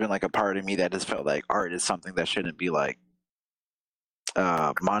been like a part of me that just felt like art is something that shouldn't be like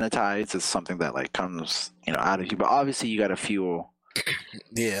monetized. It's something that like comes, you know, out of you. But obviously you got to fuel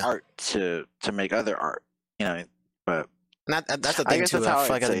yeah. art to make other art, you know. But And that's the I thing guess too. that's I how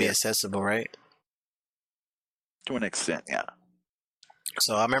feel like I'd it has to say be it accessible, right? to an extent, yeah.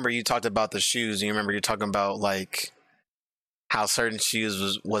 So I remember you talked about the shoes. And you remember you talking about like how certain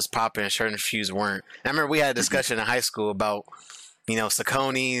shoes was popping and certain shoes weren't. And I remember we had a discussion in high school about, you know,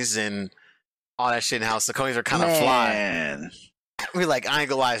 Sauconys and all that shit and how Sauconys are kind of fly. Man, We like, I ain't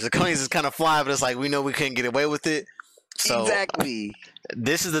gonna lie, Sauconys is kind of fly, but it's like we know we couldn't get away with it. So exactly.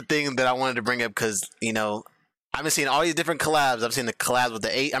 this is the thing that I wanted to bring up because, you know, I've been seeing all these different collabs. I've seen the collabs with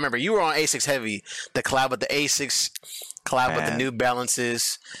the I remember you were on Asics heavy. The collab with the Asics, collab with the Man. New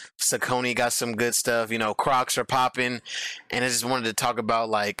Balances. Saucony got some good stuff. You know, Crocs are popping, and I just wanted to talk about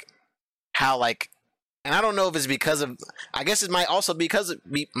like how like, and I don't know if it's because of. I guess it might also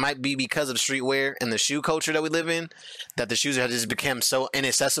might be because of streetwear and the shoe culture that we live in, that the shoes have just become so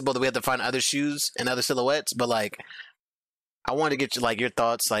inaccessible that we have to find other shoes and other silhouettes. But like, I wanted to get you like your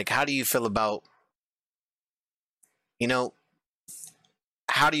thoughts. Like, how do you feel about, you know,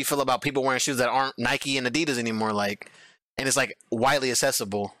 how do you feel about people wearing shoes that aren't Nike and Adidas anymore? Like, and it's like widely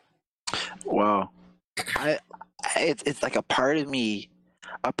accessible. Well, it's like a part of me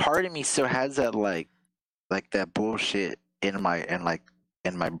still has that like that bullshit in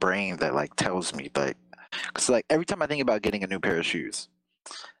my brain that like tells me like, because like every time I think about getting a new pair of shoes,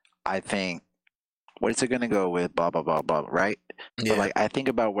 I think, what is it gonna go with, blah blah blah blah, right? Yeah. But like I think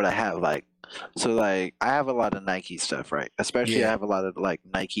about what I have, like, so like I have a lot of Nike stuff, right? Especially Yeah. I have a lot of like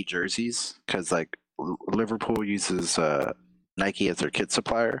Nike jerseys because like Liverpool uses Nike as their kit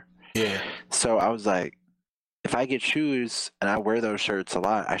supplier. Yeah. So I was like, if I get shoes and I wear those shirts a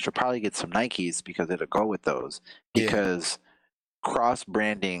lot, I should probably get some Nikes because it'll go with those. Yeah. Because cross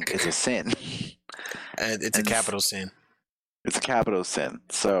branding is a sin. It's a capital sin. It's a capital sin.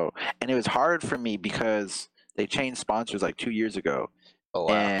 So, and it was hard for me because they changed sponsors like 2 years ago. Oh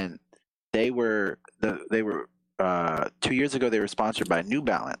wow. And they were 2 years ago they were sponsored by New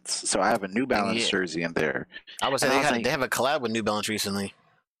Balance. So I have a New Balance jersey in there. I would say And they have a collab with New Balance recently.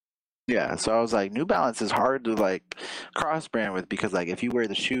 Yeah, so I was like, New Balance is hard to like cross brand with because like if you wear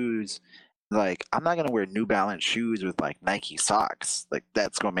the shoes, like I'm not gonna wear New Balance shoes with like Nike socks. Like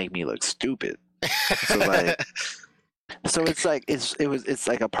that's gonna make me look stupid. So like, so it's like it's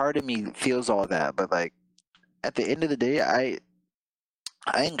like a part of me feels all that, but like at the end of the day, I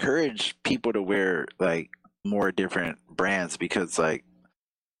encourage people to wear like more different brands because like,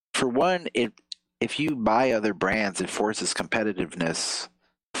 for one, if you buy other brands, it forces competitiveness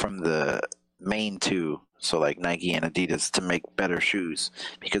from the main two, so like Nike and Adidas, to make better shoes,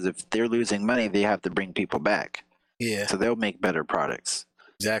 because if they're losing money they have to bring people back, Yeah. so they'll make better products.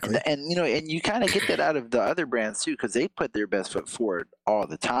 Exactly. And you know, and you kind of get that out of the other brands too, because they put their best foot forward all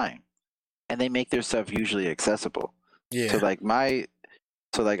the time and they make their stuff usually accessible. Yeah. So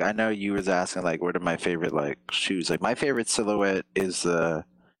like I know you was asking like what are my favorite like shoes. Like my favorite silhouette is the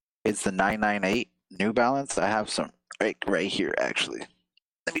 998 New Balance. I have some right here actually.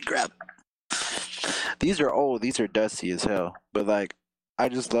 Let me grab it. These are old. These are dusty as hell. But like, I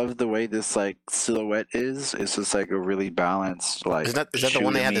just love the way this like silhouette is. It's just like a really balanced like. Is that the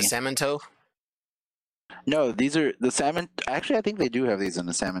one they had the salmon toe? No, these are the salmon. Actually, I think they do have these in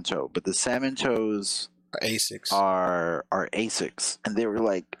the salmon toe. But the salmon toes Asics. are Asics, and they were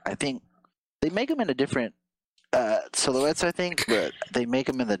like, I think they make them in a different silhouettes, I think, but they make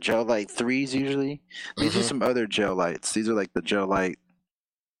them in the gel light 3s usually. These are some other gel lights. These are like the gel light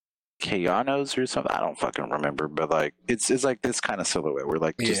Kayanos or something. I don't fucking remember, but like it's like this kind of silhouette where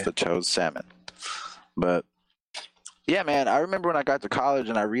like just the toes salmon. But yeah, man, I remember when I got to college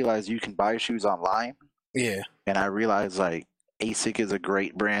and I realized you can buy shoes online. Yeah. And I realized like ASIC is a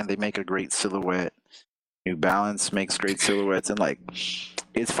great brand. They make a great silhouette. New Balance makes great silhouettes, and like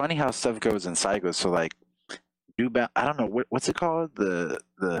it's funny how stuff goes in cycles. So like I don't know what's it called, the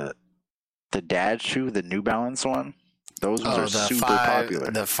dad shoe, the New Balance one. Those ones are super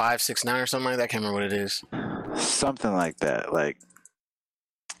popular. The 569 or something like that. I can't remember what it is. Something like that. Like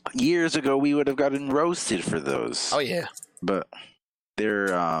years ago, we would have gotten roasted for those. Oh yeah, but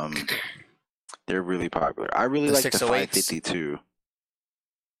they're really popular. I really like the 550 too.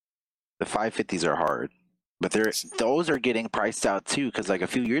 The 550s are hard, but those are getting priced out too. Because like a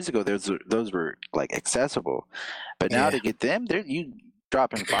few years ago, those were like accessible, but now to get them, you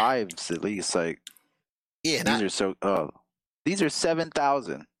dropping fives at least. Like these are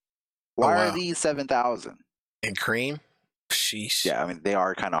 7,000. Why are these 7,000? And cream? Sheesh. Yeah, I mean they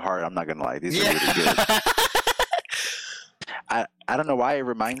are kind of hard. I'm not gonna lie. These are really good. I don't know why it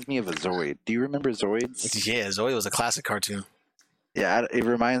reminds me of a Zoid. Do you remember Zoids? Yeah, Zoid was a classic cartoon. Yeah, it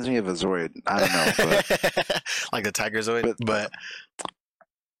reminds me of a Zoid. I don't know, but, like the Tiger Zoid. But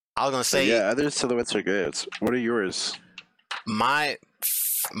I was gonna say, other silhouettes are good. What are yours? My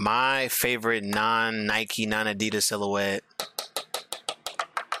favorite non-Nike, non-Adidas silhouette.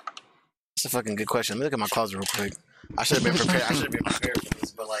 That's a fucking good question. Let me look at my closet real quick. I should have been prepared. I should have been prepared for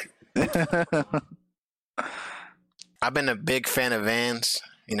this, but like, I've been a big fan of Vans.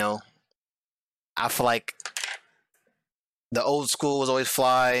 You know, I feel like the old school was always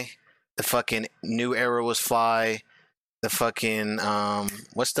fly. The fucking new era was fly. The fucking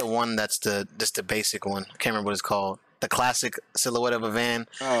what's the one that's just the basic one? I can't remember what it's called. The classic silhouette of a Van.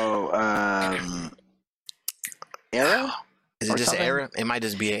 Era? Is it just Era? It might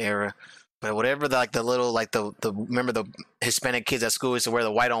just be an Era. But whatever, the little, like the remember the Hispanic kids at school used to wear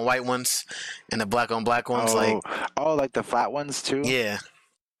the white on white ones and the black on black ones, like the flat ones too. Yeah,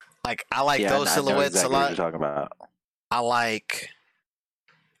 like I like those silhouettes a lot. What you're talking about.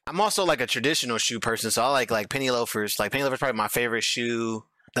 I'm also like a traditional shoe person, so I like penny loafers. Like penny loafers, probably my favorite shoe.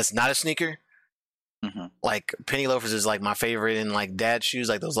 That's not a sneaker. Mm-hmm. Like penny loafers is like my favorite, in like dad shoes,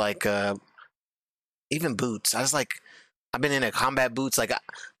 like those like even boots. I've been into combat boots. Like, I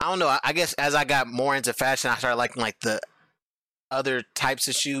don't know. I guess as I got more into fashion, I started liking like the other types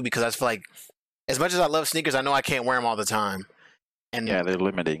of shoe, because I feel like as much as I love sneakers, I know I can't wear them all the time. And yeah, they're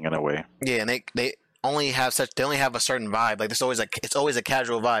limiting in a way. Yeah, and they only have a certain vibe. Like it's always a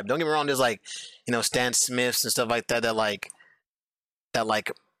casual vibe. Don't get me wrong. There's like, you know, Stan Smiths and stuff like that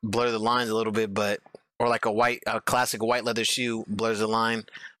that blur the lines a little bit, or like a classic white leather shoe blurs the line.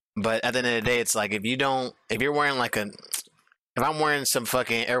 But at the end of the day, it's like if you're wearing if I'm wearing some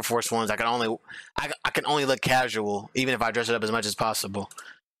fucking Air Force Ones, I can only look casual, even if I dress it up as much as possible.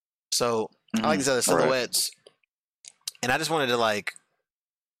 So I like these other silhouettes, and I just wanted to I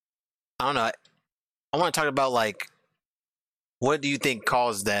don't know. I want to talk about what do you think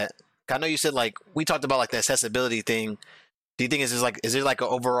caused that? I know you said we talked about the accessibility thing. Do you think is there an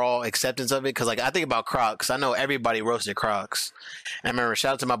overall acceptance of it? Because I think about Crocs. I know everybody roasted Crocs. And I remember,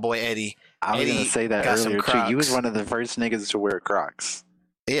 shout out to my boy Eddie. I was gonna say that earlier too. You was one of the first niggas to wear Crocs.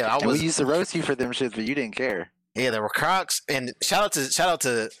 Yeah, we used to roast you for them shits, but you didn't care. Yeah, there were Crocs, and shout out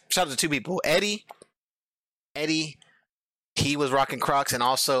to two people. Eddie, he was rocking Crocs, and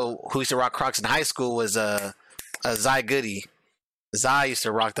also who used to rock Crocs in high school was Zai Goody. Zai used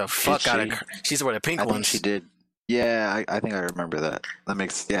to rock the fuck out of. She used to wear the pink ones. She did. Yeah, I think I remember that.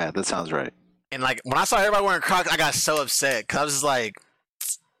 That sounds right. And when I saw everybody wearing Crocs, I got so upset because I was just like,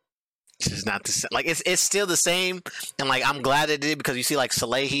 it's just not the same. It's still the same, and I'm glad it did, because you see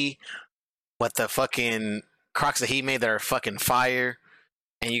Salehi, what the fucking Crocs that he made that are fucking fire,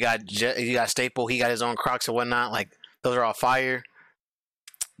 and you got Staple, he got his own Crocs and whatnot. Those are all fire.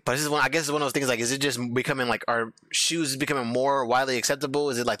 But this is I guess it's one of those things. Is it just becoming are shoes becoming more widely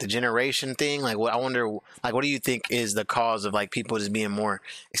acceptable? Is it the generation thing? What I wonder. What do you think is the cause of people just being more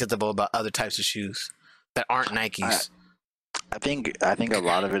acceptable about other types of shoes that aren't Nikes? I think a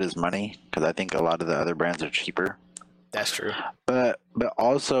lot of it is money, because I think a lot of the other brands are cheaper. That's true. But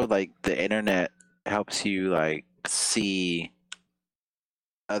also the internet helps you see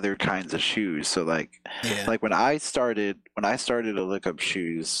other kinds of shoes. So when I started to look up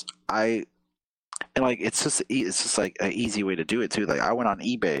shoes, it's just an easy way to do it too. I went on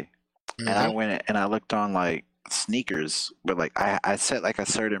eBay, and I went and I looked on sneakers, but I set a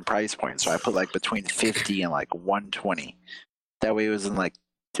certain price point, so I put between 50 and 120. That way it wasn't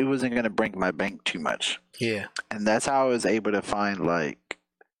it wasn't gonna break my bank too much. Yeah. And that's how I was able to find the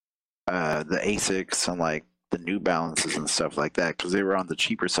Asics and the New Balances and stuff like that, because they were on the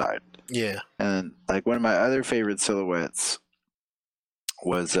cheaper side. Yeah. And one of my other favorite silhouettes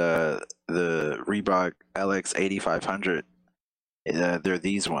was the Reebok LX 8500. They're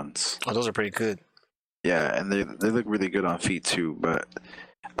these ones. Oh, those are pretty good. Yeah, and they look really good on feet too.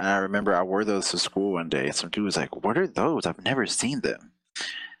 And I remember I wore those to school one day, and some dude was like, "What are those? I've never seen them."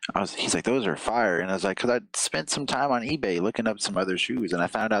 He's like, those are fire. And I was like, because I spent some time on eBay looking up some other shoes, and I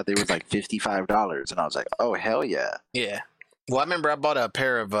found out they was like $55. And I was like, oh, hell yeah. Yeah. Well, I remember I bought a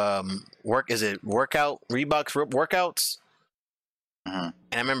pair of workout Reeboks workouts, and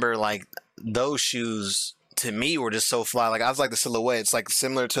I remember like those shoes to me were just so fly. Like I was like the silhouette. It's like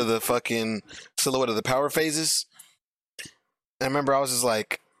similar to the fucking silhouette of the Power Phases. I remember I was just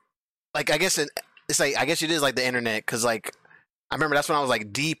like I guess it's like I guess it is like the internet because like I remember that's when I was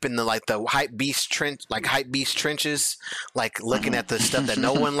like deep in the like the hype beast trenches, like looking at the stuff that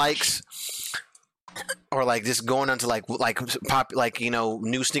no one likes. Or like just going onto like pop like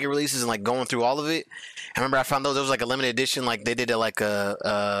new sneaker releases and like going through all of it. I remember I found those. There was like a limited edition. Like they did like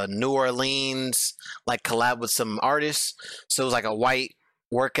a New Orleans like collab with some artists. So it was like a white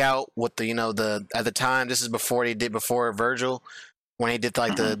workout with the the at the time. This is before Virgil when they did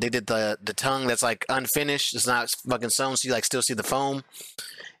like they did the tongue that's like unfinished. It's not fucking sewn, so you like still see the foam.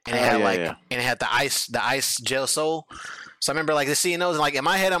 And it had and it had the ice gel sole. So I remember like seeing those and like in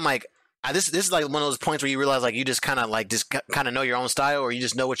my head I'm like. This is like one of those points where you realize like you just kind of know your own style or you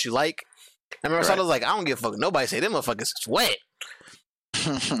just know what you like. I remember I was like, I don't give a fuck. Nobody say them motherfuckers sweat.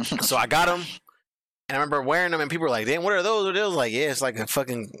 So I got them, and I remember wearing them, and people were like, "Damn, what are those?" And it was like, "Yeah, it's like a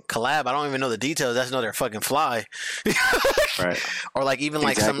fucking collab. I don't even know the details. I just know they're fucking fly." Right. Or like even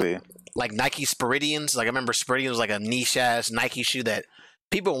like some like Nike Spiridians. Like I remember Spiridian was like a niche ass Nike shoe that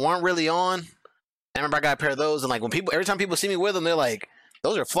people weren't really on. And I remember I got a pair of those, and like every time people see me with them, they're like.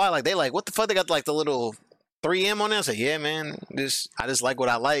 Those are fly. Like they like what the fuck? They got like the little 3M on there. I say, yeah, man. I just like what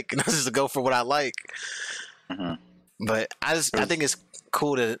I like, and I just go for what I like. But I think it's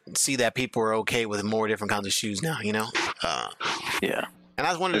cool to see that people are okay with more different kinds of shoes now. Yeah. And I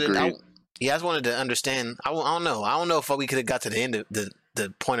just wanted to. I just wanted to understand. I don't know. I don't know if we could have got to the end of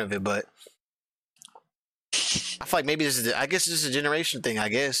the point of it, but I feel like maybe this is. I guess this is a generation thing. I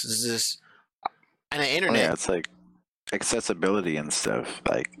guess this is and the internet. Yeah, it's like. Accessibility and stuff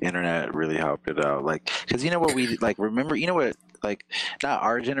like internet really helped it out like because what we like remember what like not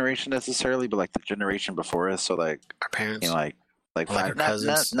our generation necessarily but like the generation before us so like our parents like our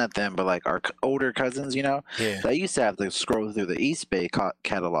cousins not them but like our older cousins they used to have to scroll through the East Bay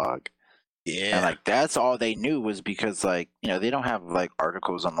catalog and like that's all they knew was because like they don't have like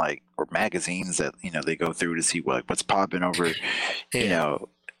articles on like or magazines that they go through to see what's popping over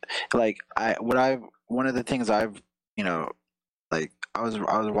like one of the things I've like I was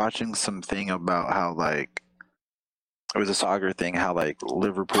watching something about how like it was a soccer thing how like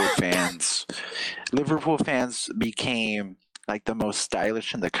Liverpool fans became like the most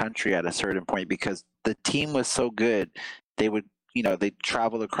stylish in the country at a certain point because the team was so good they would they'd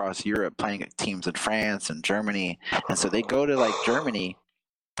travel across Europe playing at teams in France and Germany and so they go to like Germany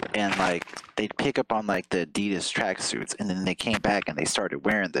and like they'd pick up on like the Adidas tracksuits and then they came back and they started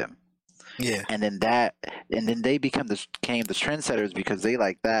wearing them. Yeah, and then they came the trendsetters because they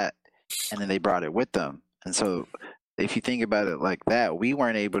like that, and then they brought it with them. And so, if you think about it like that, we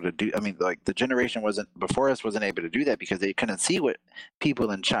weren't able to do. I mean, like the generation before us wasn't able to do that because they couldn't see what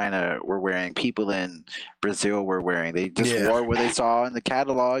people in China were wearing, people in Brazil were wearing. They just wore what they saw in the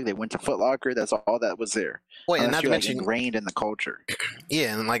catalog. They went to Foot Locker. That's all that was there. Wait, and not to mention ingrained in the culture.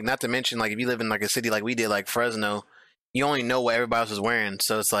 Yeah, and like not to mention like if you live in like a city like we did, like Fresno, you only know what everybody else is wearing.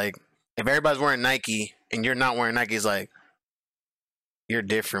 So it's like. If everybody's wearing Nike and you're not wearing Nike, it's like you're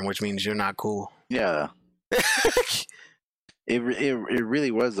different, which means you're not cool. Yeah, it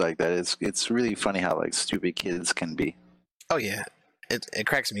really was like that. It's really funny how like stupid kids can be. Oh yeah, it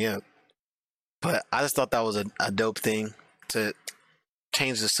cracks me up. But I just thought that was a dope thing to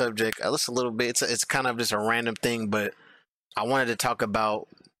change the subject just a little bit. It's kind of just a random thing, but I wanted to talk about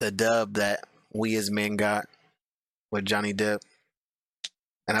the dub that We As Men got with Johnny Depp.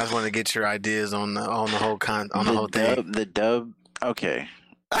 And I just wanted to get your ideas on the whole thing. The dub. Okay.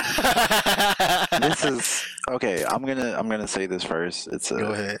 This is okay. I'm gonna say this first.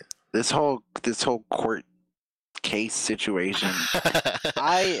 Go ahead. This whole court case situation.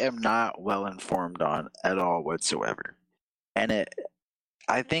 I am not well informed on at all whatsoever, and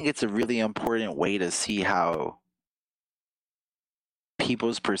I think it's a really important way to see how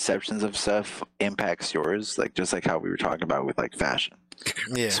people's perceptions of stuff impacts yours. Like just like how we were talking about with like fashion.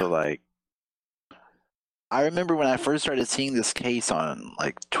 Yeah. So like I remember when I first started seeing this case on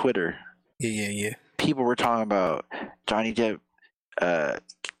like Twitter. Yeah. People were talking about Johnny Depp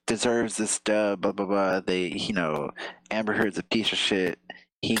deserves this dub, blah blah blah. They Amber Heard's a piece of shit.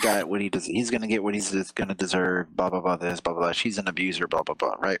 He got what he does. He's gonna get what he's gonna deserve. Blah blah blah. This blah blah blah. She's an abuser. Blah blah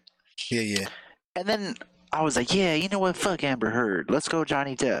blah. Right. Yeah. And then I was like, yeah, you know what? Fuck Amber Heard. Let's go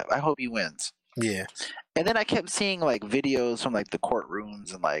Johnny Depp. I hope he wins. Yeah. And then I kept seeing like videos from like the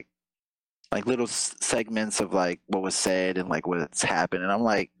courtrooms and like little segments of like what was said and like what's happened, and I'm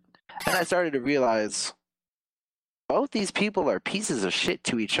like, and I started to realize both these people are pieces of shit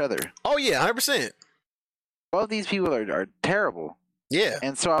to each other. Oh yeah, 100%. Both these people are terrible. Yeah.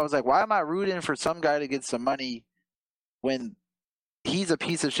 And so I was like, why am I rooting for some guy to get some money when he's a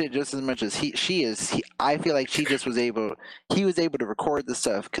piece of shit just as much as she is? I feel like he was able to record the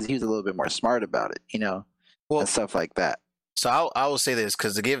stuff because he was a little bit more smart about it, you know, and stuff like that. So I will say this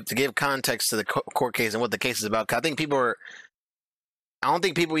because to give context to the court case and what the case is about. 'Cause I don't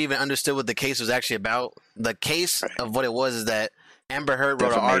think people even understood what the case was actually about. The case of what it was is that Amber Heard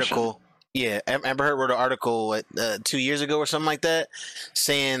wrote an article. Yeah, Amber Heard wrote an article 2 years ago or something like that,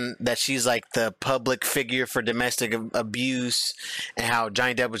 saying that she's like the public figure for domestic abuse, and how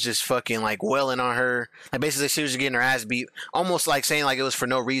Johnny Depp was just fucking like welling on her. Like basically, she was just getting her ass beat, almost like saying like it was for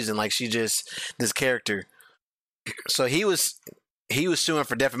no reason, like she just this character. So he was suing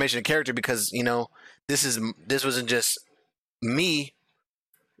for defamation of character because this wasn't just me.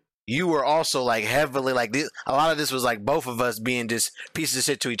 You were also like heavily like a lot of this was like both of us being just pieces of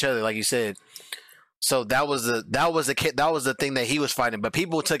shit to each other, like you said. So that was the thing that he was fighting. But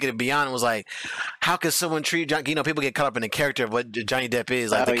people took it beyond and was like, how can someone treat John? People get caught up in the character of what Johnny Depp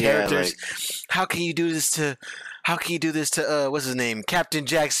is, like the characters. Like, how can you do this to what's his name, Captain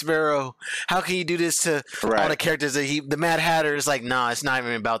Jack Sparrow? How can you do this to all the characters that the Mad Hatter? Is like, nah, it's not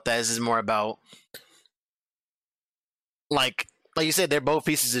even about that. This is more about like you said, they're both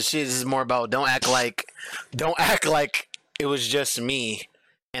pieces of shit. This is more about don't act like it was just me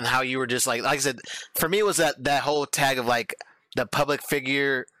and how you were just like I said. For me, it was that whole tag of like the public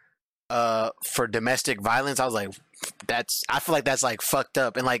figure for domestic violence. I was like, I feel like that's like fucked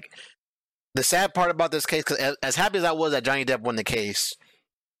up. And like the sad part about this case, because as happy as I was that Johnny Depp won the case,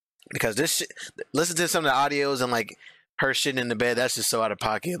 because listen to some of the audios and like her shitting in the bed, that's just so out of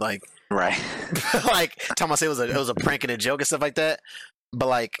pocket. Like. Right. Like Tom, I say it was a prank and a joke and stuff like that. But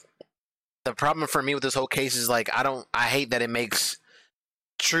like the problem for me with this whole case is like I hate that it makes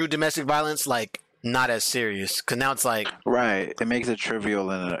true domestic violence like not as serious, because now it's like it makes it trivial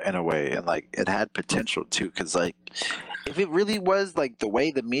in a way, and like it had potential too, because like if it really was like the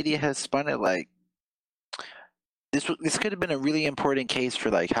way the media has spun it, like this could have been a really important case for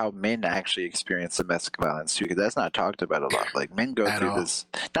like how men actually experience domestic violence too, because that's not talked about a lot. Like men go through this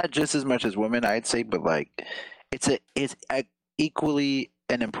not just as much as women, I'd say, but like it's equally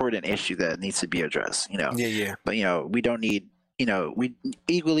an important issue that needs to be addressed. Yeah. But we don't need we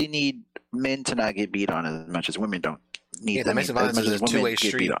equally need men to not get beat on as much as women don't need domestic violence as much as women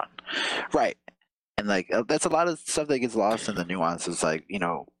get beat on. Right, and like that's a lot of stuff that gets lost in the nuances. Like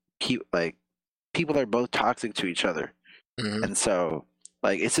people are both toxic to each other, and so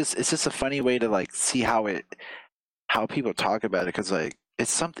like it's just a funny way to like see how people talk about it, because like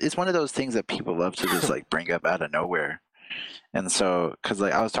it's one of those things that people love to just like bring up out of nowhere. And so because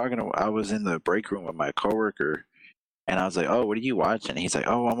like I was in the break room with my coworker, and I was like, oh, what are you watching? And he's like,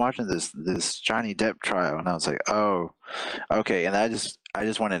 oh, I'm watching this Johnny Depp trial. And I was like, oh, okay. And I just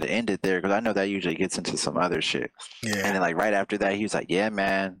wanted to end it there, because I know that usually gets into some other shit. Yeah. And then like right after that, he was like, yeah,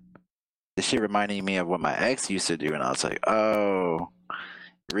 man, this shit reminded me of what my ex used to do. And I was like, oh,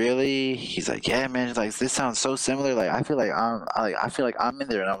 really? He's like, yeah, man. He's like, this sounds so similar. Like I feel like I'm in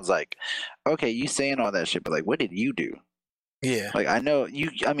there. And I was like, okay, you saying all that shit, but like, what did you do? Yeah. Like I know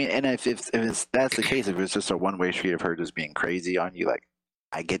you. I mean, and if that's the case, if it's just a one-way street of her just being crazy on you, like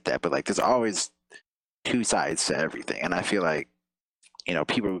I get that. But like, there's always two sides to everything, and I feel like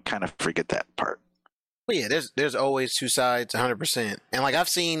people kind of forget that part. Well, yeah, there's always two sides, 100%. And like I've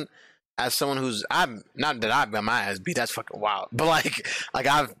seen, as someone who's I've got my ass beat, that's fucking wild. But like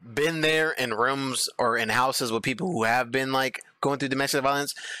I've been there in rooms or in houses with people who have been like going through domestic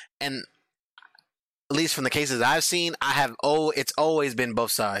violence, and at least from the cases I've seen, it's always been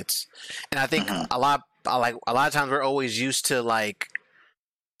both sides. And I think a lot of times we're always used to like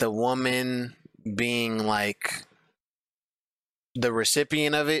the woman being like the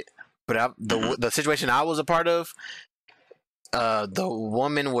recipient of it, but the situation I was a part of, the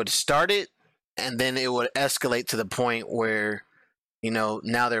woman would start it, and then it would escalate to the point where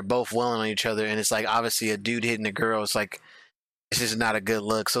now they're both willing on each other, and it's like obviously a dude hitting a girl. It's like it's just not a good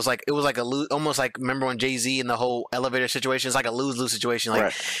look. So it's like it was like almost like, remember when Jay-Z in the whole elevator situation? It's like a lose-lose situation.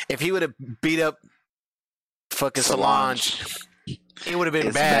 Like if he would have beat up fucking Solange, it would have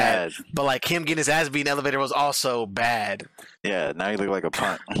been bad. But like him getting his ass beat in the elevator was also bad. Yeah, now you look like a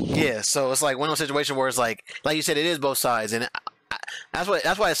punk. Yeah, so it's like one of those situations where it's like you said, it is both sides, and that's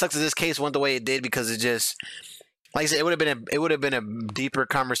why it sucks that this case went the way it did, because it just, like I said, it would have been a deeper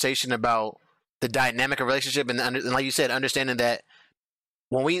conversation about the dynamic of relationship, and like you said, understanding that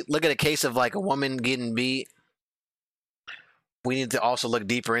when we look at a case of like a woman getting beat, we need to also look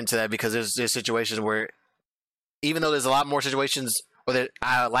deeper into that, because there's situations where, even though there's a lot more situations, or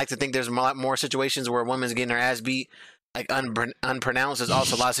I like to think there's a lot more situations where a woman's getting her ass beat like unpronounced. There's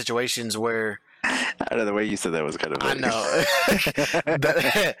also a lot of situations where, I know the way you said that was kind of I know.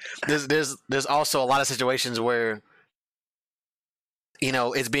 there's also a lot of situations where, you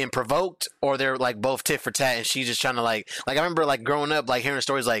know, it's being provoked, or they're like both tit for tat, and she's just trying to like I remember like growing up, like hearing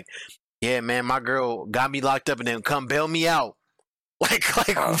stories like, yeah, man, my girl got me locked up and then come bail me out.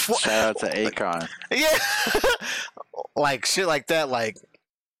 Shout out to Akon. Yeah. Like shit like that. Like,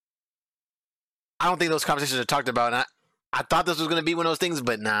 I don't think those conversations are talked about. And I thought this was going to be one of those things,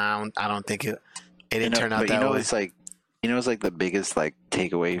 but nah, I don't think it didn't turn out that way. It's like, it's like the biggest like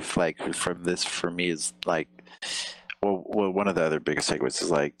takeaway from this for me is like, well, one of the other biggest takeaways is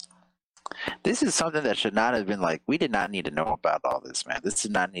like, this is something that should not have been like, we did not need to know about all this, man. This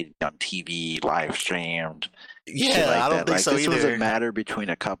did not need to be on TV, live streamed. Yeah, like I don't think so this either. This was a matter between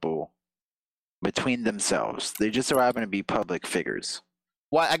a couple, between themselves. They just so happen to be public figures.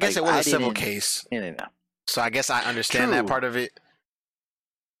 Well, I guess it was a civil case. Yeah. So I guess I understand that part of it.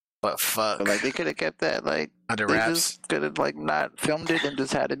 But fuck. But like, they could have kept that like under wraps. They just could have like not filmed it and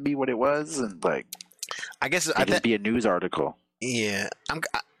just had it be what it was, and like, I guess it just be a news article. Yeah,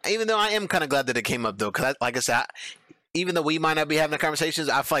 even though I am kind of glad that it came up though, because like I said, even though we might not be having the conversations,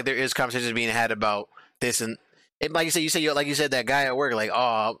 I feel like there is conversations being had about this, and like you said that guy at work, like,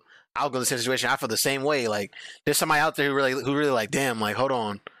 oh, I'll go to the same situation. I feel the same way. Like, there's somebody out there who really like, damn, like, hold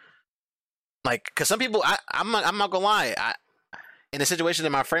on, like, because some people, I'm not gonna lie, in the situation that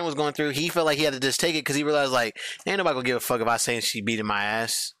my friend was going through, he felt like he had to just take it because he realized like, ain't nobody gonna give a fuck if I say she beating my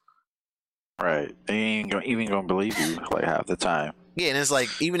ass. Right, they ain't even gonna believe you like half the time. Yeah, and it's like,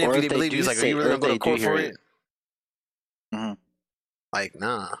 even if you didn't believe you, it's like, are you really gonna go to court for it? Mm-hmm. Like,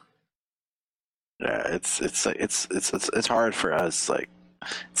 nah. Yeah, it's hard for us. Like,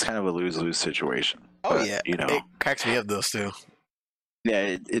 it's kind of a lose-lose situation. Oh, but, yeah, you know, it cracks me up though still.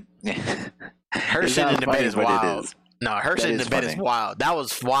 Yeah, her shit in the bed is wild. No, her shit in the bed is wild. That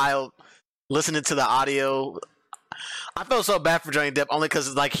was wild. Listening to the audio, I felt so bad for Johnny Depp only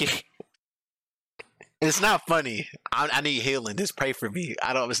because like it's not funny. I need healing. Just pray for me.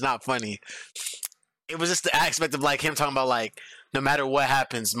 It's not funny. It was just the aspect of like him talking about like, no matter what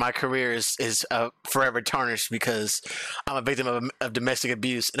happens, my career is forever tarnished because I'm a victim of domestic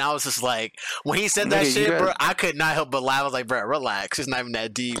abuse. And I was just like, when he said that shit, bro, I could not help but laugh. I was like, bro, relax. It's not even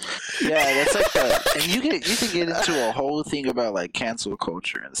that deep. Yeah, that's like and you can get into a whole thing about like cancel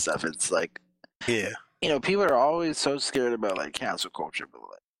culture and stuff. It's like, yeah, you know, people are always so scared about like cancel culture, but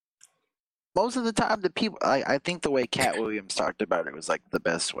like, most of the time, the people, I think the way Cat Williams talked about it was like the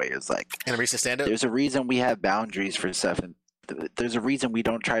best way. Is like, in a recent stand-up, there's a reason we have boundaries for stuff, and there's a reason we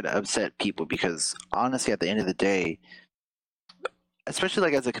don't try to upset people, because honestly, at the end of the day, especially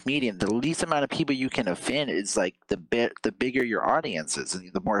like as a comedian, the least amount of people you can offend is like the bigger your audience is,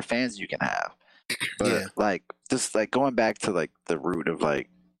 and the more fans you can have. But yeah, like, just like going back to like the root of like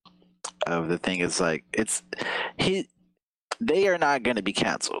of the thing is like, they are not going to be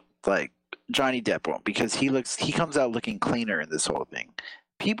canceled. Like, Johnny Depp won't, because he comes out looking cleaner in this whole thing.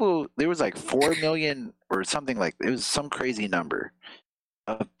 People, there was like 4 million or something, like it was some crazy number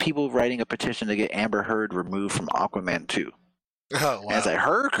of people writing a petition to get Amber Heard removed from Aquaman 2. Oh wow! And it's like,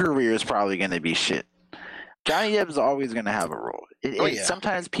 her career is probably going to be shit. Johnny Depp is always going to have a role.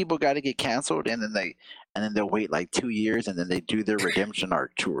 Sometimes people got to get canceled, and then they'll wait like 2 years, and then they do their redemption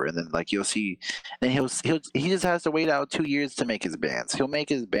arc tour, and then like you'll see, then he just has to wait out 2 years to make his bands. He'll make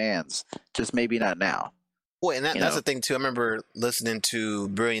his bands, just maybe not now. Well, and that's the thing too. I remember listening to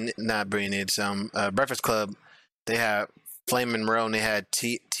Breakfast Club. They had Flame Monroe and they had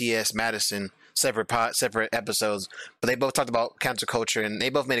T.S. Madison, separate episodes, but they both talked about cancel culture, and they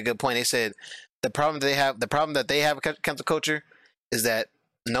both made a good point. They said the problem that they have with cancel culture is that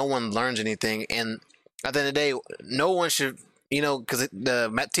no one learns anything, and at the end of the day, no one should, because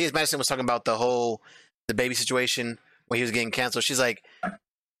T.S. Madison was talking about the baby situation when he was getting canceled. She's like,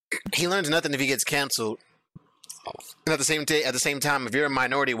 he learns nothing if he gets canceled. And at the same time, if you're a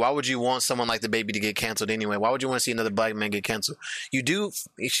minority, why would you want someone like the baby to get canceled anyway? Why would you want to see another black man get canceled? You do.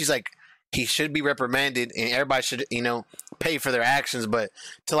 She's like, he should be reprimanded, and everybody should, pay for their actions. But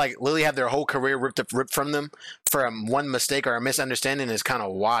to like literally have their whole career ripped from them for one mistake or a misunderstanding is kind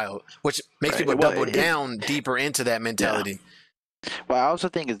of wild, which makes people double down deeper into that mentality. Yeah. Well, I also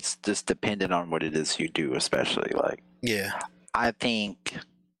think it's just dependent on what it is you do, especially like. Yeah. I think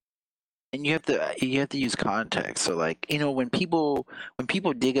and you have to use context. So like, when people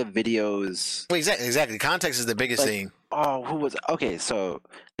dig up videos, Well, exactly. Context is the biggest like, thing. oh, who was okay? So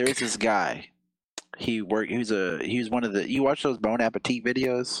there was this guy. He was one of the. You watch those Bon Appetit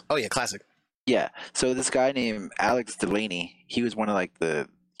videos? Oh yeah, classic. Yeah. So this guy named Alex Delaney, he was one of like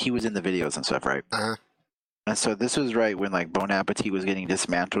he was in the videos and stuff, right? Uh-huh. And so this was right when like Bon Appetit was getting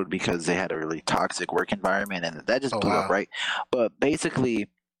dismantled because they had a really toxic work environment, and that just Oh blew up, wow. right? But basically,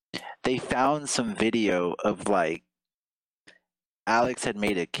 they found some video of like Alex had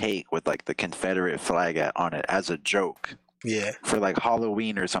made a cake with like the Confederate flag on it as a joke Yeah. for like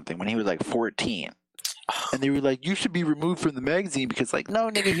Halloween or something when he was like 14. And they were like, you should be removed from the magazine because, like, no,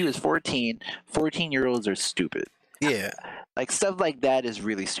 nigga, he was 14. 14-year-olds are stupid. Yeah. Like, stuff like that is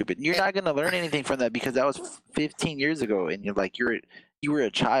really stupid. You're not going to learn anything from that because that was 15 years ago, and you're like, you were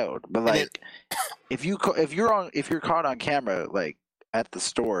a child. But like, if you're caught on camera like at the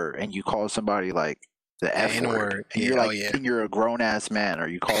store and you call somebody like the F word, and you're like, and you're a grown ass man, or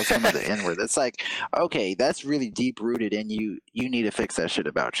you call somebody the N word, that's like, okay, that's really deep rooted, and you need to fix that shit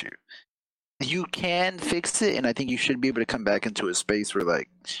about you. You can fix it, and I think you should be able to come back into a space where like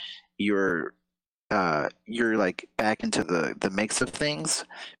you're like back into the mix of things,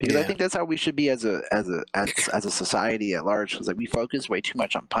 because I think that's how we should be as a society at large, because like we focus way too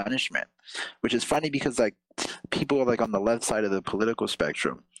much on punishment, which is funny because like people like on the left side of the political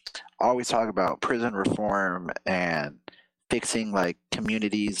spectrum always talk about prison reform and fixing like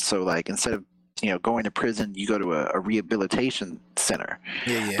communities. So like instead of going to prison, you go to a rehabilitation center.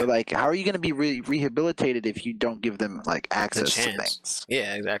 Yeah. But like, how are you going to be rehabilitated if you don't give them like access to things?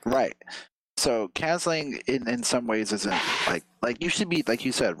 Yeah, exactly. Right. So canceling in some ways isn't like you should be, like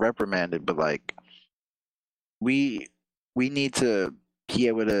you said, reprimanded, but like we need to be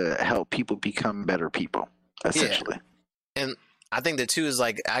able to help people become better people, essentially. Yeah. And I think that too is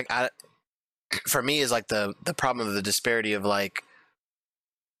like I for me is like the problem of the disparity of like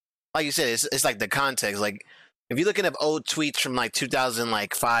you said, it's like the context. Like if you're looking up old tweets from like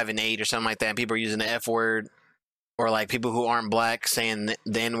 2005 and 8 or something like that, and people are using the F word, or like people who aren't black saying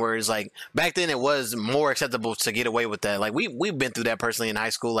the N words, like back then it was more acceptable to get away with that. Like we've been through that personally in high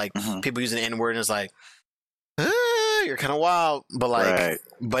school, like people using the N word, and it's like, you're kind of wild, but like,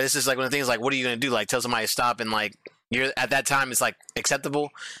 but it's just like one of the things, like, what are you gonna do? Like tell somebody to stop, and like you're at that time it's like acceptable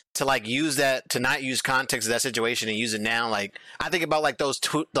to like use that, to not use context of that situation and use it now. Like I think about like those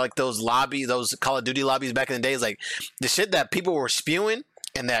lobbies, those Call of Duty lobbies back in the days, like the shit that people were spewing,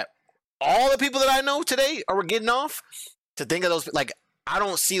 and that all the people that I know today are getting off. To think of those, like I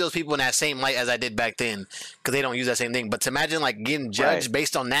don't see those people in that same light as I did back then, because they don't use that same thing. But to imagine like getting judged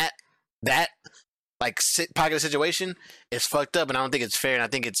based on that like pocket of situation is fucked up, and I don't think it's fair. And I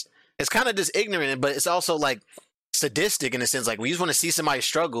think it's kind of just ignorant, but it's also like sadistic in a sense. Like we just want to see somebody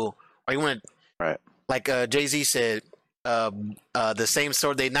struggle, or you want to, like Jay-Z said, the same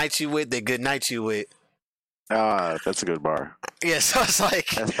sword they knight you with, they good night you with. That's a good bar. Yeah, so it's like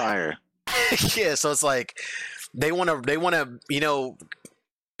that's fire. Yeah, so it's like they want to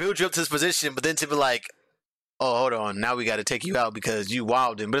build you up to this position, but then to be like, oh, hold on, now we got to take you out because you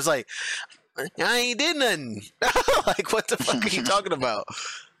wildin'. But it's like, I ain't did nothing. Like, what the fuck are you talking about?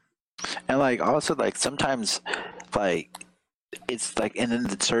 And like also like sometimes like it's like, and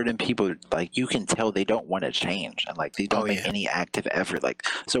then certain people, like you can tell they don't want to change, and like they don't make any active effort. Like,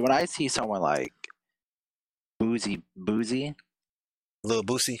 so when I see someone like Boozy, Lil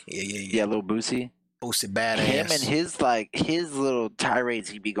Boosie, yeah, Lil Boosie, badass. Him and his little tirades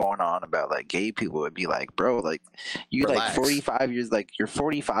he'd be going on about like gay people would be like, bro, like you like 45 years, like you're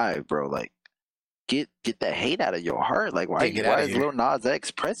 45, bro, like get the hate out of your heart. Like why is Lil Nas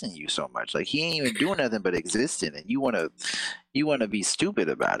X pressing you so much? Like he ain't even doing nothing but existing, and you wanna be stupid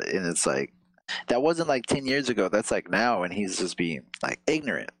about it. And it's like, that wasn't like 10 years ago, that's like now, and he's just being like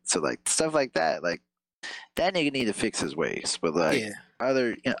ignorant. So like stuff like that, like that nigga need to fix his ways. But like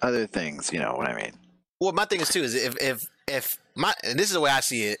other things, you know what I mean? Well, my thing is too is if my, and this is the way I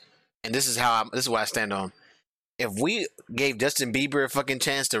see it, and this is what I stand on. If we gave Justin Bieber a fucking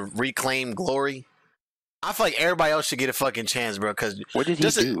chance to reclaim glory, I feel like everybody else should get a fucking chance, bro. Because what did he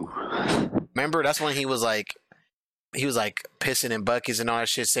do? Remember, that's when he was like pissing in buckets and all that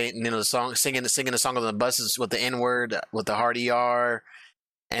shit, saying the song, singing the song on the buses with the N word, with the hard ER,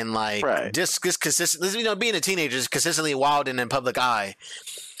 and like just consistent, being a teenager, just consistently wilding in public eye.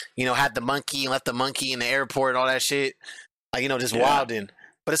 Had the monkey and left the monkey in the airport and all that shit, like just wilding.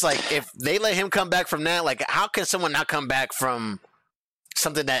 But it's like, if they let him come back from that, like how can someone not come back from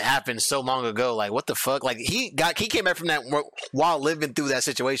something that happened so long ago? Like what the fuck? Like he came back from that while living through that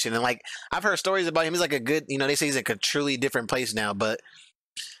situation, and like I've heard stories about him. He's like a good, they say he's like a truly different place now. But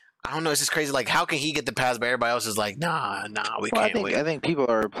I don't know. It's just crazy. Like, how can he get the pass, but everybody else is like, nah, we can't wait. I think people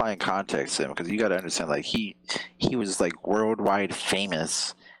are applying context to him because you got to understand, like he was like worldwide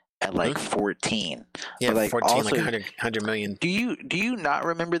famous at like 14. Yeah, but, like 14, also, like 100 million. Do you not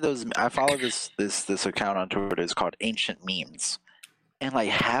remember those? I follow this account on Twitter. It's called Ancient Memes, and like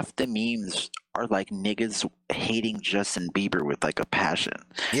half the memes are like niggas hating Justin Bieber with like a passion.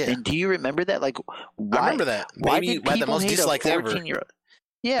 Yeah. And do you remember that? Like, why? I remember that. Why Maybe did people the most hate disliked a ever. 14-year-old?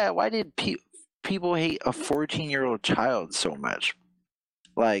 Yeah. Why did people hate a 14-year-old child so much?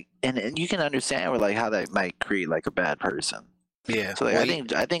 Like, and you can understand with like how that might create like a bad person. Yeah. So like,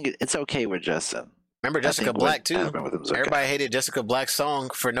 I think it's okay with Justin. Remember Jessica Black too. Okay. Everybody hated Jessica Black's song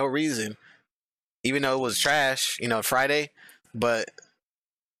for no reason, even though it was trash. You know, Friday, but.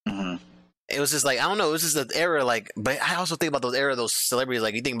 It was just like, I don't know, it was just the era, like, but I also think about those celebrities,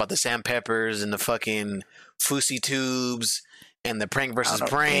 like, you think about the Sam Peppers and the fucking Fousey Tubes and the Prank versus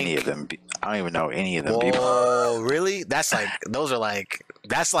Prank. Any of them, I don't even know any of them people. Oh, really? That's like,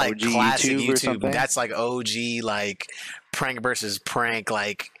 that's like OG classic YouTube. That's like OG, like, Prank versus Prank,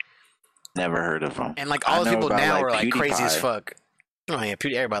 like. Never heard of them. And like, all the people now like, are like PewDiePie. crazy as fuck. Oh yeah,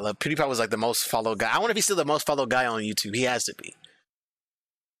 everybody loved PewDiePie. Was like the most followed guy. I wonder if he's still the most followed guy on YouTube. He has to be.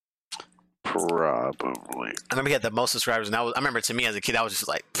 Probably. I remember he had the most subscribers, and I remember to me as a kid, I was just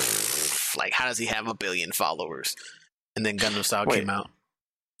like, like, how does he have 1 billion followers? And then Gundam Style came out.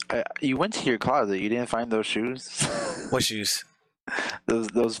 You went to your closet. You didn't find those shoes? What shoes? Those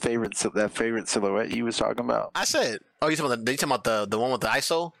that favorite silhouette you was talking about. I said, oh, you talking about the one with the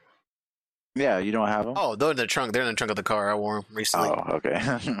ISO? Yeah, you don't have them. Oh, they're in the trunk. They're in the trunk of the car. I wore them recently. Oh, okay.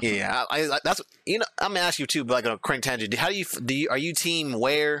 Yeah, I that's I'm gonna ask you too, but like a crank tangent. How do you are you team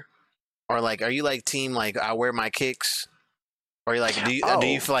wear? Or like, are you like team like I wear my kicks? Or like, do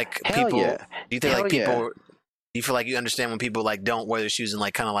you feel like people? Yeah. Do you think like people? Do you feel like you understand when people like don't wear their shoes and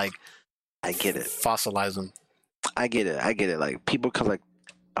like kind of like? I get it. Fossilize them. I get it. Like people collect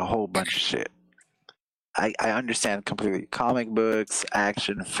a whole bunch of shit. I understand completely. Comic books,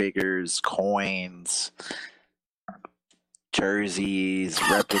 action figures, coins, jerseys,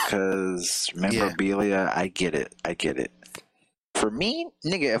 replicas, memorabilia. Yeah. I get it. For me,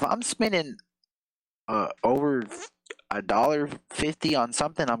 nigga, if I'm spending over $1.50 on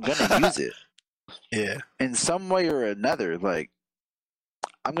something, I'm gonna use it. Yeah. In some way or another, like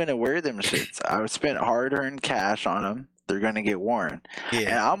I'm gonna wear them shits. I spent hard-earned cash on them. They're gonna get worn. Yeah.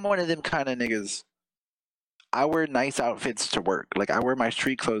 And I'm one of them kind of niggas. I wear nice outfits to work. Like I wear my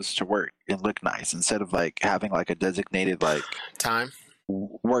street clothes to work and look nice instead of like having like a designated like time.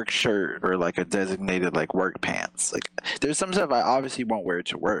 Work shirt or like a designated like work pants. Like there's some stuff I obviously won't wear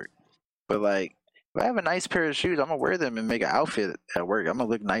to work, but like if I have a nice pair of shoes, I'm gonna wear them and make an outfit at work. I'm gonna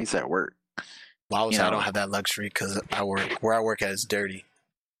look nice at work. Well, I don't have that luxury because where I work at is dirty.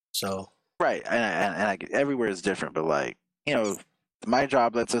 So right, and everywhere is different, but like my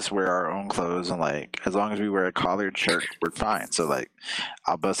job lets us wear our own clothes, and like as long as we wear a collared shirt, we're fine. So like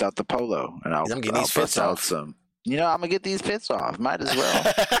I'll bust out the polo and I'll bust out some. I'm gonna get these fits off. Might as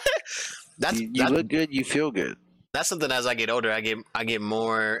well. You look good. You feel good. That's something as I get older, I get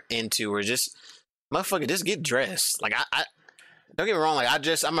more into, or just motherfucker, just get dressed. Like I don't get me wrong. Like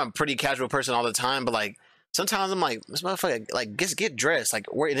I'm a pretty casual person all the time, but like sometimes I'm like this motherfucker. Like just get dressed. Like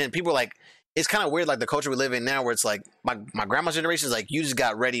and then people like it's kind of weird. Like the culture we live in now, where it's like my grandma's generation is like you just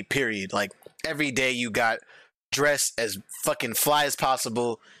got ready. Period. Like every day you got dressed as fucking fly as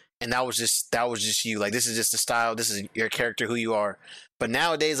possible. And that was just you. Like, this is just the style. This is your character, who you are. But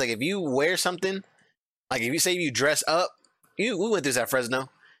nowadays, like, if you wear something, like, if you dress up, we went through this at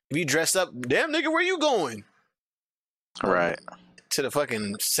Fresno. If you dress up, damn, nigga, where you going? Right. To the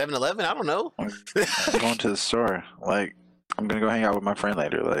fucking 7-Eleven? I don't know. I'm going to the store. Like, I'm going to go hang out with my friend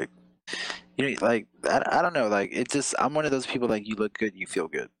later. Like, like, I don't know. Like, it's just, I'm one of those people, like, you look good, you feel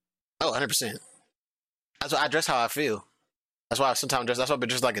good. Oh, 100%. That's why I dress how I feel. That's why I sometimes dress. That's why I've been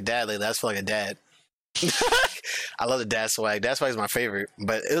dressed like a dad lately. I feel like a dad. I love the dad swag. Dad swag is my favorite.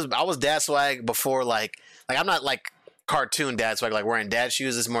 But I was dad swag before like I'm not like cartoon dad swag like wearing dad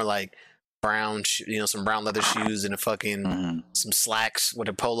shoes. It's more like brown, some brown leather shoes and a fucking some slacks with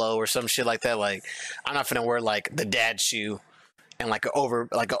a polo or some shit like that. Like I'm not finna wear like the dad shoe and like an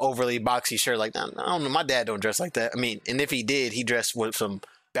overly boxy shirt. Like I don't know. My dad don't dress like that. I mean, and if he did, he dressed with some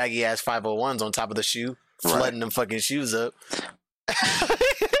baggy ass 501s on top of the shoe. Flooding them fucking shoes up.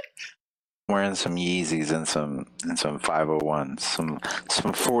 Wearing some Yeezys and some 501s, some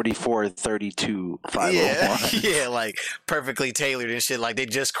 44 32 501s. Yeah, like perfectly tailored and shit. Like they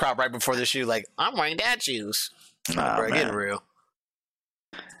just crop right before the shoe. Like I'm wearing dad shoes. Bro, getting real.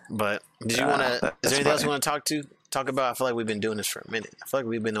 But did you want to? Is there anything else you want to talk to talk about? I feel like we've been doing this for a minute. I feel like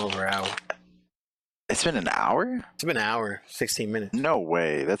we've been over an hour. It's been an hour? It's been an hour, 16 minutes. No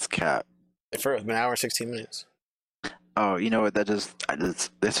way. That's cap. At first, it's been an hour, 16 minutes. Oh, you know what?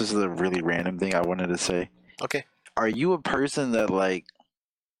 This is a really random thing I wanted to say. Okay. Are you a person that like,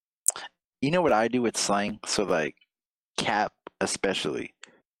 you know what I do with slang? So like, cap especially.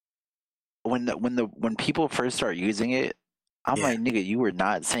 When people first start using it, I'm like, nigga, you were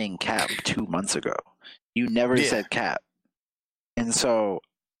not saying cap 2 months ago. You never said cap. And so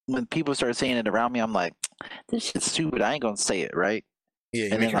when people start saying it around me, I'm like, this shit's stupid. I ain't gonna say it, right? Yeah.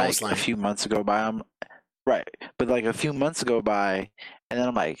 And then like a few months go by, but like a few months go by, and then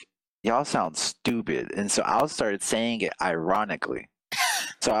I'm like, y'all sound stupid. And so I'll start saying it ironically.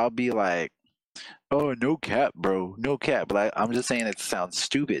 So I'll be like, oh, no cap, bro. No cap. But I'm just saying it sounds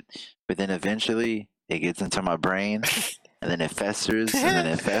stupid. But then eventually it gets into my brain, and then it festers, and then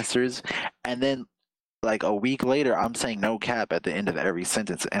it festers. And then like a week later, I'm saying no cap at the end of every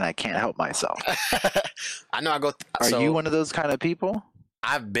sentence, and I can't help myself. I know I go... Are you one of those kind of people?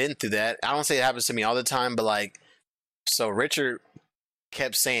 I've been through that. I don't say it happens to me all the time, but like... So Richard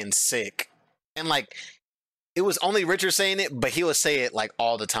kept saying sick. And like... It was only Richard saying it, but he would say it like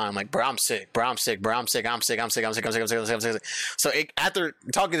all the time. Like, bro, I'm sick. Bro, I'm sick. Bro, I'm sick. I'm sick. I'm sick. I'm sick. I'm sick. I'm sick. I'm sick. I'm sick. I'm sick. So after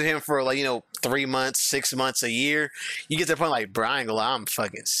talking to him for like, 3 months, 6 months, a year, you get to the point like, bro, I ain't gonna lie, I'm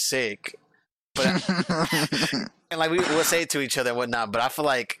fucking sick. But and like we'll say it to each other and whatnot. But I feel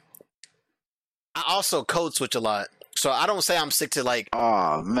like I also code switch a lot. So I don't say I'm sick to like.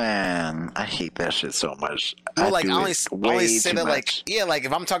 Oh man, I hate that shit so much. Well, like I only say that like like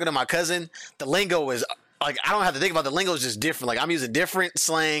if I'm talking to my cousin, the lingo is. Like, I don't have to think about the lingo is just different. Like, I'm using different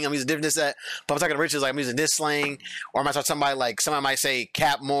slang. I'm using different this, that. But I'm talking to Richard, like, I'm using this slang. Or I might talk to somebody, like, somebody might say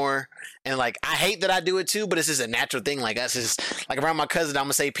cap more. And, like, I hate that I do it, too. But it's just a natural thing. Like, that's just, like, around my cousin, I'm going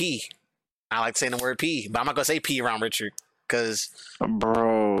to say P. I like saying the word P. But I'm not going to say P around Richard. Because...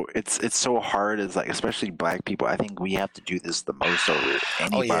 Bro, it's so hard. It's like, especially black people. I think we have to do this the most over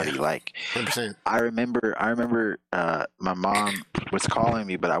anybody. Like, 100%. I remember my mom was calling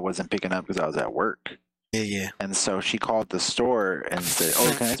me, but I wasn't picking up because I was at work. Yeah. And so she called the store and said,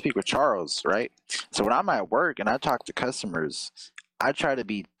 oh, can I speak with Charles, right? So when I'm at work and I talk to customers, I try to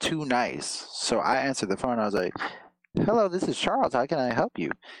be too nice. So I answered the phone. I was like, hello, this is Charles. How can I help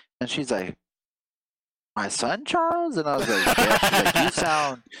you? And she's like, my son, Charles? And I was like, yeah. She's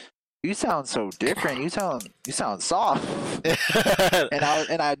like, you sound so different. You sound soft.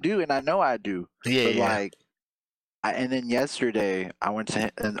 and I do, and I know I do. Yeah. But like, and then yesterday I went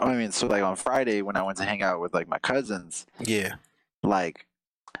to, so like on Friday when I went to hang out with like my cousins, like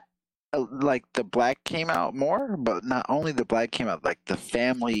the black came out more, but not only the black came out, like the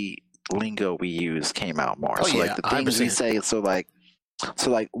family lingo we use came out more. Oh, so yeah, like the things 100%. we say, so like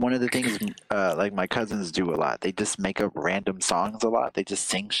one of the things like my cousins do a lot, they just make up random songs a lot. They just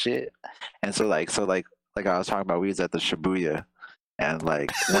sing shit. And so like I was talking about, we was at the Shibuya. And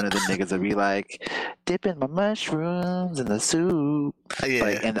like one of the niggas would be like, dipping my mushrooms in the soup. Yeah.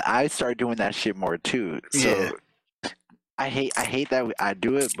 Like, and I start doing that shit more too. So I hate that I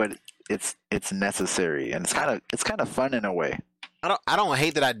do it, but it's necessary, and it's kind of fun in a way. I don't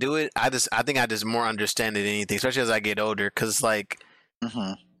hate that I do it. I think I just more understand it than anything, especially as I get older. Cause like,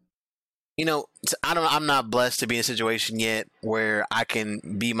 I'm not blessed to be in a situation yet where I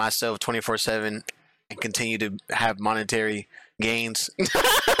can be myself 24/7 and continue to have monetary gains.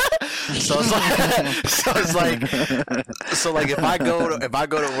 so it's like if I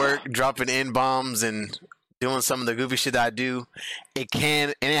go to work dropping N-bombs and doing some of the goofy shit that I do, it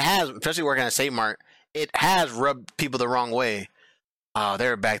can, and it has, especially working at State Mart, it has rubbed people the wrong way. Oh,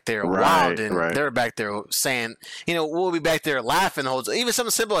 they're back there wilding. Right. They're back there saying, we'll be back there laughing the whole time. Even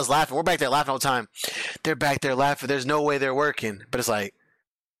something simple as laughing. We're back there laughing the whole time. They're back there laughing. There's no way they're working. But it's like,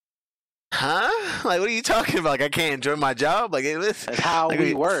 huh? Like, what are you talking about? Like, I can't enjoy my job? Like, that's how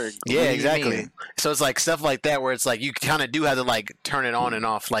we work. Yeah, exactly. So it's like stuff like that where it's like you kind of do have to like turn it on and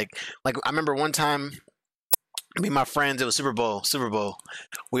off. Like I remember one time, me and my friends, it was Super Bowl.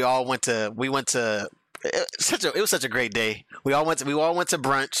 We went to. It was such a great day. We all went to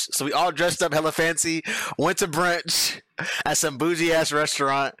brunch. So we all dressed up hella fancy, went to brunch at some bougie ass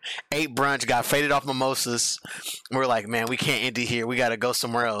restaurant, ate brunch, got faded off mimosas. We're like, man, we can't end it here. We got to go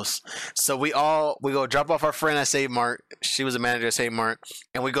somewhere else. So we go drop off our friend at Save Mart. She was a manager at Save Mart,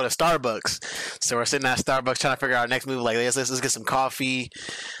 and we go to Starbucks. So we're sitting at Starbucks trying to figure out our next move. Like, let's get some coffee,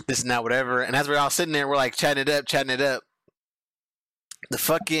 this and that, whatever. And as we're all sitting there, we're like chatting it up.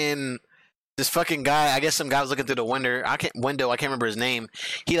 This fucking guy, I guess some guy was looking through the window. I can't remember his name.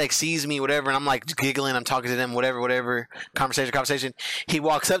 He like sees me, whatever, and I'm like giggling. I'm talking to them, whatever. Conversation. He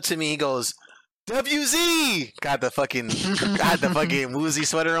walks up to me. He goes, WZ. Got the fucking Wuzi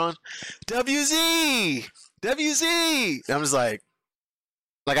sweater on. WZ. WZ. I'm just like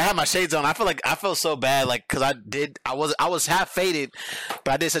I had my shades on. I felt so bad, like, cause I was half faded,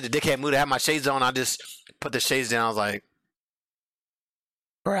 but I did such a dickhead move. I had my shades on. I just put the shades down. I was like,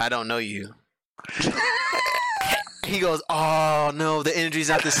 bro, I don't know you. He goes, oh no, the energy's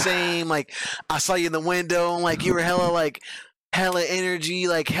not the same. Like, I saw you in the window, and like you were hella energy,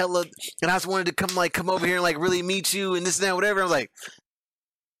 like hella, and I just wanted to come over here and like really meet you and this and that, whatever. I was like,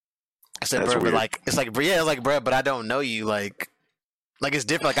 I said, bro, but like, it's like, bro, but I don't know you, like it's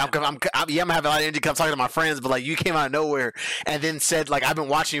different. Like I'm having a lot of energy. Come talking to my friends, but like you came out of nowhere and then said like I've been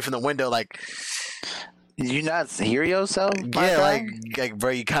watching you from the window. Like, did you not hear yourself? Yeah, like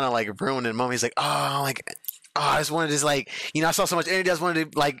bro, you kind of like ruined the moment. He's like, I just wanted to like, I saw so much energy. I just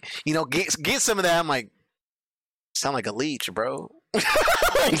wanted to like, get some of that. I'm like, sound like a leech, bro. like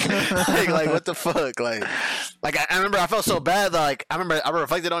what the fuck? Like I remember I felt so bad. Like I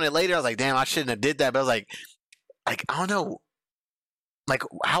reflected on it later. I was like, damn, I shouldn't have did that. But I was like I don't know. Like,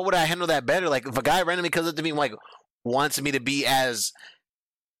 how would I handle that better? Like, if a guy randomly comes up to me and, like, wants me to be as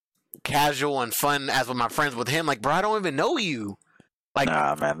casual and fun as with my friends with him, like, bro, I don't even know you. Like,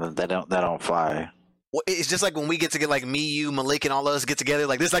 nah, man, that don't fly. It's just like when we get to get, like, me, you, Malik, and all of us get together,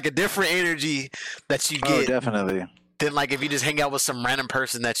 like, there's, like, a different energy that you get. Oh, definitely. Than, like, if you just hang out with some random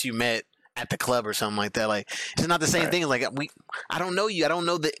person that you met at the club or something like that. Like, it's not the same thing. Like, I don't know you. I don't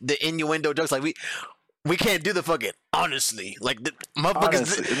know the innuendo jokes. Like, we can't do the fucking honestly. Like, the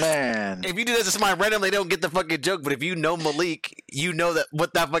motherfuckers, man. If you do this to somebody random, they don't get the fucking joke. But if you know Malik, you know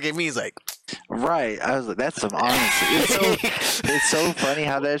what that fucking means. Like, right. I was like, that's some honesty. It's so funny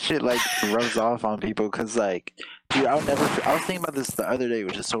how that shit like rubs off on people. Cause like, dude, I was thinking about this the other day,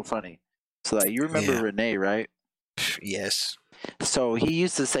 which is so funny. So like, you remember Renee, right? Yes. So he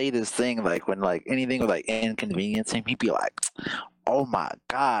used to say this thing like when like anything was like inconvenience him, he'd be like, "Oh my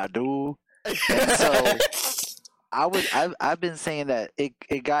god, dude." And so I've been saying that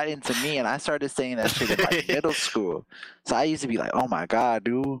it got into me, and I started saying that shit in like middle school. So I used to be like, "Oh my god,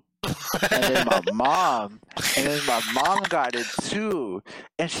 dude." And then my mom got it too,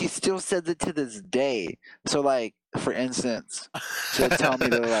 and she still says it to this day. So like, for instance, she'll tell me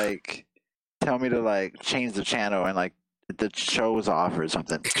to like change the channel and like the show's off or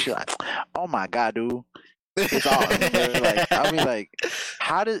something. She's like, "Oh my god, dude." It's all like, I'll be like,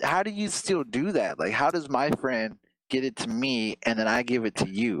 how do you still do that? Like, how does my friend get it to me and then I give it to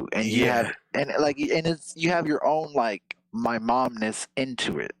you, and you have you have your own like my momness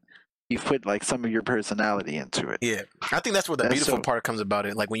into it. You put like some of your personality into it. Yeah, I think that's where the beautiful part comes about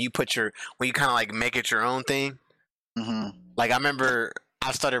it. Like when you kind of like make it your own thing. Mm-hmm. Like I remember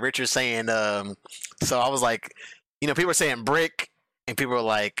I started Richard saying, so I was like, people were saying brick. And people were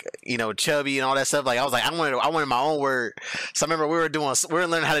like, chubby and all that stuff. Like I was like, I wanted my own word. So I remember we were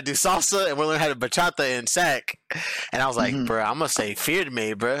learning how to do salsa and we're learning how to bachata and sack. And I was like, bro, I'm gonna say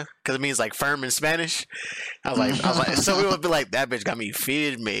firme, bro, because it means like firm in Spanish. I was like, so we would be like, that bitch got me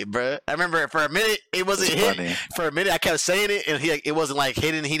firme, bro. I remember for a minute it wasn't hit. Funny. For a minute I kept saying it and it wasn't like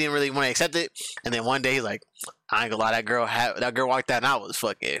hidden. He didn't really want to accept it. And then one day he's like, I ain't gonna lie, that girl walked out and I was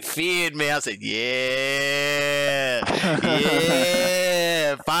fucking firme. I said, yeah.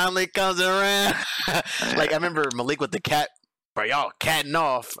 Finally comes around. Like I remember Malik with the cat, bro, y'all catting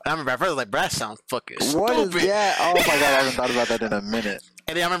off. I remember at first I was like, bro, that sounds fucking stupid. What is that? Oh my god, I haven't thought about that in a minute.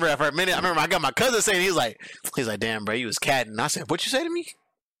 And then I remember for a minute, I got my cousin saying, he's like, damn, bro, you was catting. I said, what you say to me?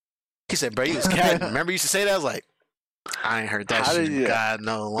 He said, bro, you was catting. Remember you used to say that? I was like, I ain't heard that shit. God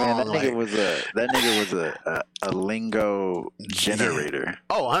no long. Man, that nigga was a lingo generator. Yeah.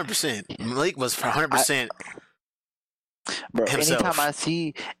 Oh, 100%. Malik was 100%. Bro, himself.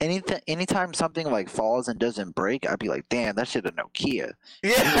 anytime something like falls and doesn't break, I'd be like, damn, that shit a Nokia.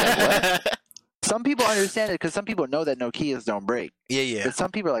 Yeah. Like, some people understand it because some people know that Nokias don't break. Yeah. But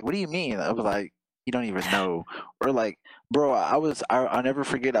some people are like, what do you mean? I was like, you don't even know. Or like, bro, I'll never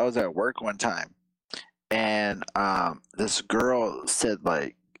forget, I was at work one time and this girl said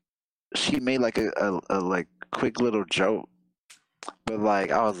like, she made like a like quick little joke. But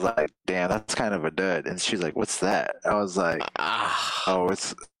like I was like, damn, that's kind of a dud. And she's like, what's that? I was like,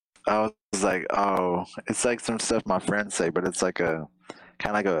 it's like some stuff my friends say, but it's like a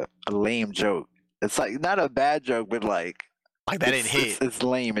kind of like a lame joke. It's like not a bad joke, but like that didn't hit. It's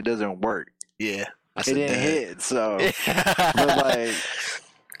lame. It doesn't work. Yeah, it didn't hit. So, but like,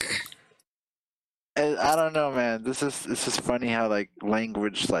 I don't know, man. It's just funny how like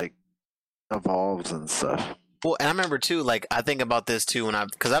language like evolves and stuff. Well, and I remember too, like I think about this too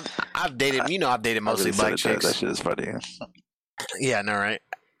because I've dated, I've dated mostly black chicks. That shit is funny. Yeah, I know, right?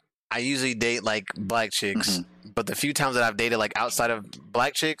 I usually date like black chicks, but the few times that I've dated like outside of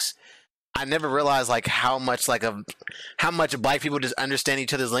black chicks, I never realized like how much black people just understand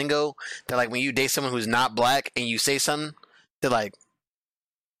each other's lingo. That like when you date someone who's not black and you say something, they're like,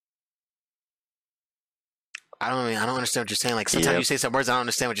 I don't understand what you're saying. Like sometimes you say some words I don't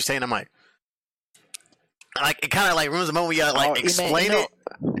understand what you're saying. I'm like it kind of like ruins the moment. You gotta like explain it.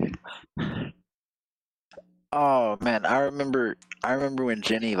 Oh man, I remember when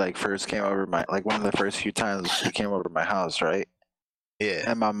Jenny like first came over one of the first few times she came over to my house, right? Yeah.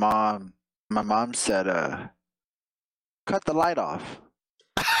 And my mom said, cut the light off.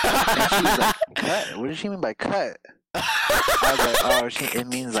 And she was like, cut? What does she mean by cut? I was like, oh, it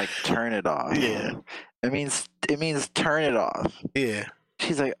means like turn it off. Yeah. It means turn it off. Yeah.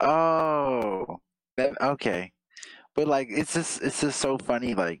 She's like, oh, okay. But like it's just so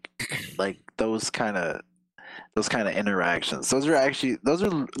funny, like those kind of interactions. Those are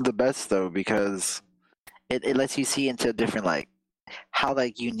the best though, because it lets you see into different like how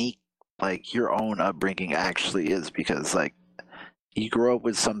like unique like your own upbringing actually is, because like you grow up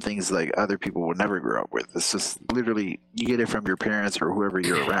with some things like other people would never grow up with. It's just literally you get it from your parents or whoever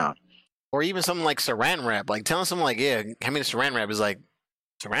you're around. Or even something like saran wrap. Like telling someone like, yeah, hand me the saran wrap is like,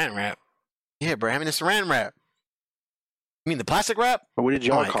 saran wrap? Yeah, bro, hand me the saran wrap. You mean the plastic wrap? What did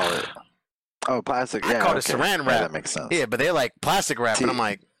y'all call it? Oh, plastic. I called it saran wrap. Yeah, that makes sense. Yeah, but they're like plastic wrap, and I'm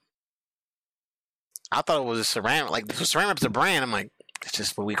like, I thought it was a saran. Like saran wrap's a brand. I'm like, it's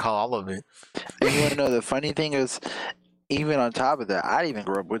just what we call all of it. And you want to know the funny thing is, even on top of that, I didn't even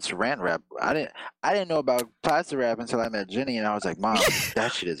grow up with saran wrap. I didn't know about plastic wrap until I met Jenny, and I was like, Mom,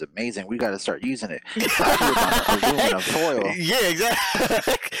 that shit is amazing. We got to start using it. I grew up on aluminum foil. Yeah,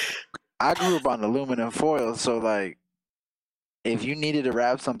 exactly. I grew up on aluminum foil, so like, if you needed to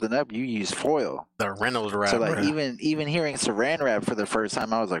wrap something up, you use foil. The Reynolds wrap. So like, even hearing saran wrap for the first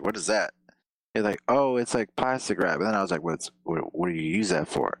time, I was like, what is that? They're like, oh, it's like plastic wrap. And then I was like, what do you use that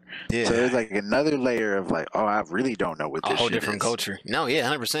for? Yeah. So there's like another layer of like, oh, I really don't know what this a whole shit different is. culture. No, yeah,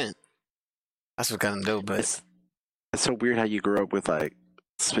 100%. That's what kind of dope. But it's so weird how you grow up with like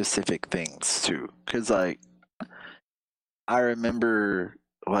specific things too. Cause like, I remember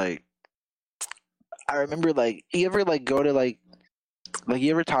like, you ever like go to like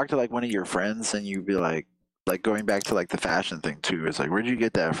you ever talk to like one of your friends and you'd be like going back to like the fashion thing too. It's like, where'd you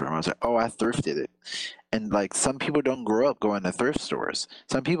get that from? I was like, oh, I thrifted it. And like some people don't grow up going to thrift stores.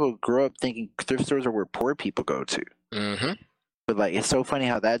 Some people grow up thinking thrift stores are where poor people go to. Mm-hmm. But like, it's so funny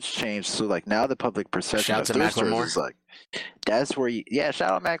how that's changed. So like now the public perception of thrift stores is like, that's where shout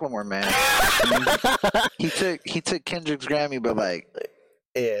out Macklemore, man. I mean, he took Kendrick's Grammy, but like,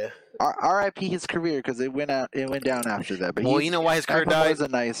 yeah. R.I.P. his career, because it went down after that. But well, you know why his career died? He was a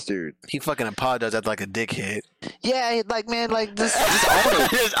nice dude. He fucking apologized after like a dickhead. Yeah, like man, like just own it.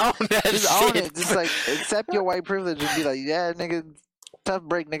 Just own that Just shit. own it. Just like accept your white privilege and be like, yeah, nigga, tough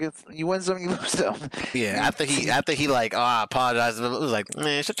break, nigga. You win some, you lose some. Yeah, after he like, I apologize. It was like,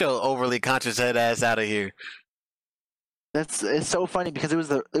 man, shut your overly conscious head ass out of here. It's so funny because it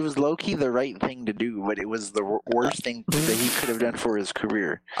was low key the right thing to do, but it was the worst thing that he could have done for his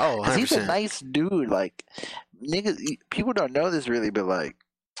career. Oh, 100%. He's a nice dude. Like niggas, people don't know this really, but like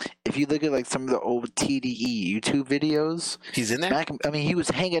if you look at like some of the old TDE YouTube videos, he's in there. He was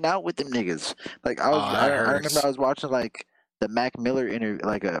hanging out with them niggas. Like I remember I was watching like the Mac Miller interview.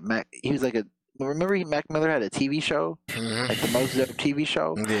 Like he was like remember Mac Miller had a TV show, like the Most Def TV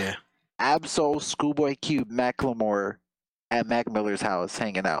show. Yeah. Absol, Schoolboy Q, Macklemore at Mac Miller's house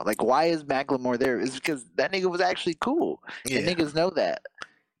hanging out. Like, why is Macklemore there? It's because that nigga was actually cool. Yeah. And niggas know that.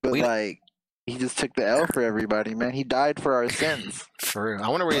 But like, he just took the L for everybody, man. He died for our sins. For real. I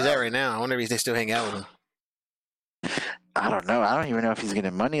wonder where he's at right now. I wonder if they still hang out with him. I don't know. I don't even know if he's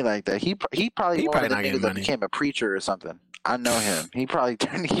getting money like that. He probably one of the niggas that became a preacher or something. I know him. He probably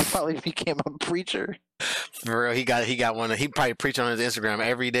became a preacher. For real, he got one. He probably preach on his Instagram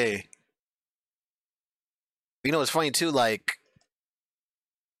every day. You know, it's funny too. Like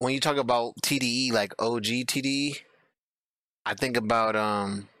when you talk about TDE, like OG TDE, I think about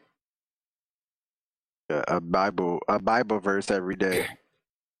a Bible verse every day.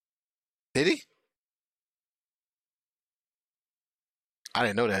 Did he? I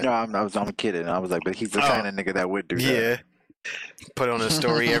didn't know that. No, I'm kidding. I was like, but he's the kind of nigga that would do that. Yeah. Put on a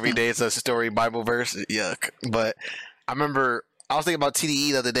story every day. It's a story Bible verse. Yuck. But I remember I was thinking about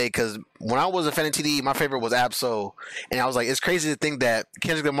TDE the other day because when I was a fan of TDE, my favorite was Absol. And I was like, it's crazy to think that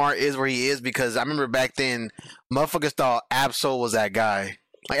Kendrick Lamar is where he is because I remember back then, motherfuckers thought Absol was that guy.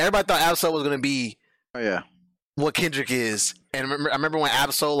 Like, everybody thought Absol was going to be what Kendrick is. And I remember when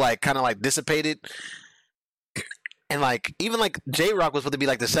Absol, like, kind of, like, dissipated. And like even like J Rock was supposed to be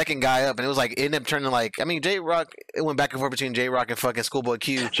like the second guy up, and it was like it ended up turning like I mean J Rock it went back and forth between J Rock and fucking Schoolboy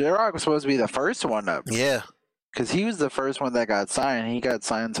Q. J Rock was supposed to be the first one up. Yeah, because he was the first one that got signed. He got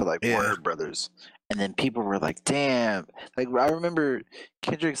signed to like Yeah. Warner Brothers, and then people were like, "Damn!" Like I remember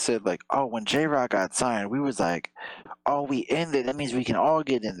Kendrick said like, "Oh, when J Rock got signed, we was like, oh, we in there. That means we can all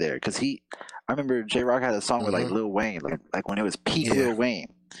get in there." Because I remember J Rock had a song with like Lil Wayne, like when it was peak Yeah. Lil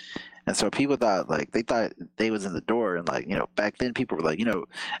Wayne. And so people thought they was in the door, and like back then people were like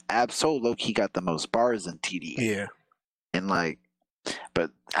Ab-Soul low-key got the most bars in TD, yeah. and like,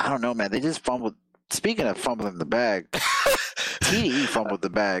 but I don't know, man. They just fumbled. Speaking of fumbling the bag, TDE fumbled the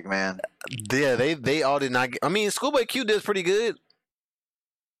bag, man. Yeah, they all did not. I mean, Schoolboy Q did pretty good.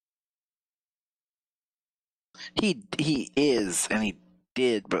 He is, and he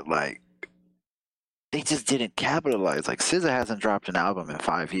did, but like they just didn't capitalize. Like SZA hasn't dropped an album in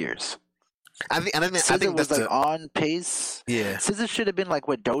 5 years. I think SZA was that's like on pace. Yeah. SZA should have been like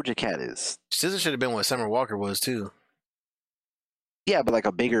what Doja Cat is. SZA should have been what Summer Walker was too. Yeah, but like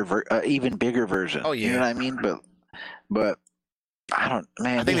a bigger, even bigger version. Oh, yeah. You know what I mean? But I don't,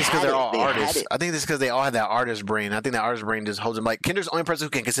 man. I think it's because they're all artists. It. I think it's because they all have that artist brain. I think that artist brain just holds them. Like Kendrick's the only person who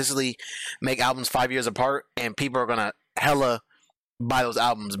can consistently make albums 5 years apart, and people are gonna hella buy those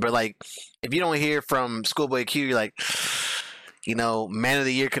albums. But like, if you don't hear from Schoolboy Q, you're like, Man of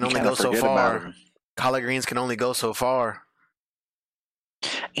the Year can only go so far. Collard Greens can only go so far.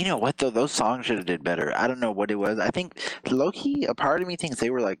 You know what though? Those songs should have did better. I don't know what it was. I think low key, a part of me thinks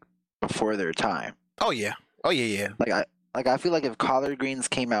they were like before their time. Oh yeah. Like I feel like if Collard Greens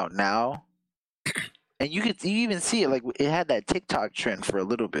came out now, and you even see it, like it had that TikTok trend for a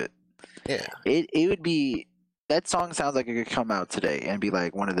little bit. Yeah. It would be, that song sounds like it could come out today and be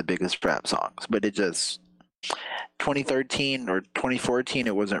like one of the biggest rap songs, but it just 2013 or 2014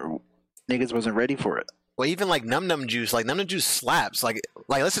 niggas wasn't ready for it. Well, even like Num Num Juice slaps. Like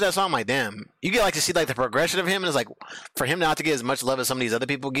listen to that song, I'm like, damn. You get like to see like the progression of him, and it's like for him not to get as much love as some of these other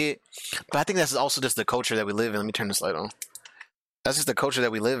people get. But I think that's also just the culture that we live in. Let me turn this light on. That's just the culture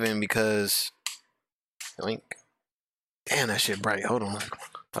that we live in because, damn, that shit bright. Hold on,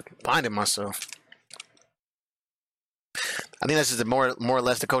 fucking blinded myself. I think that's just more or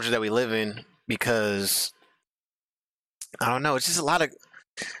less the culture that we live in because I don't know. It's just a lot of.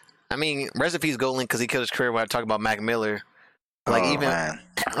 I mean, rest in peace, GoldLink, because he killed his career when I talk about Mac Miller. Like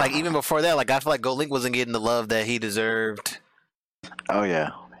even before that, like I feel like GoldLink wasn't getting the love that he deserved. Oh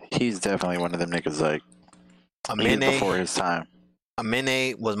yeah, he's definitely one of them niggas like Amine before his time.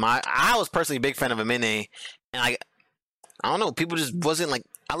 Amine was I was personally a big fan of Amine, and I don't know, people just wasn't like.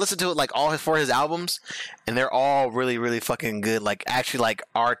 I listened to it like all his albums, and they're all really, really fucking good. Like actually, like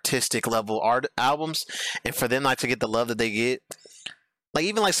artistic level art albums, and for them like to get the love that they get. Like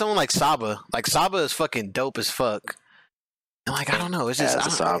even like someone like Saba is fucking dope as fuck. And like I don't know, it's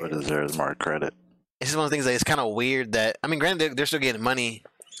just Saba deserves more credit. It's just one of the things that it's kind of weird that I mean, granted they're still getting money.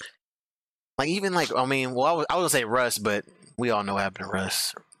 Like even like I mean, well I would say Russ, but we all know what happened to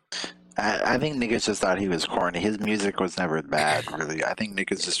Russ. I think niggas just thought he was corny. His music was never bad, really. I think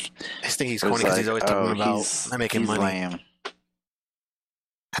niggas just. I just think he's corny because he's always talking about making money. Lame.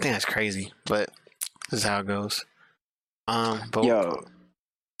 I think that's crazy, but this is how it goes. But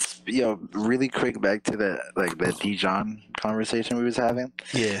Yo, really quick back to that Dijon conversation we was having.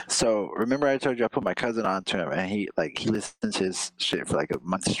 Yeah. So remember I told you I put my cousin onto him, and he listened to his shit for like a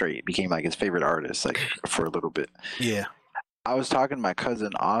month straight. It became like his favorite artist like for a little bit. Yeah. I was talking to my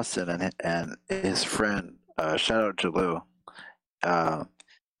cousin Austin and his friend. Shout out to Lou.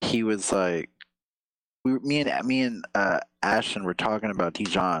 He was like, me and Ashton were talking about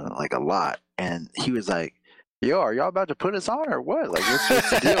Dijon like a lot, and he was like, yo, are y'all about to put us on or what? Like, what's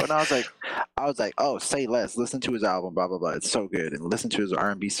the deal? And I was like, oh, say less. Listen to his album, blah, blah, blah. It's so good. And listen to his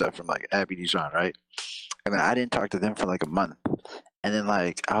R&B stuff from, like, Abby Dijon, right? And then I didn't talk to them for, like, a month. And then,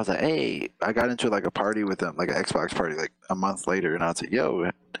 like, I was like, hey, I got into, like, a party with them, like, an Xbox party, like, a month later. And I was like, yo,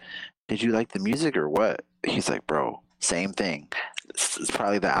 did you like the music or what? He's like, bro, same thing. It's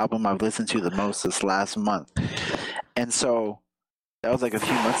probably the album I've listened to the most this last month. And so that was like a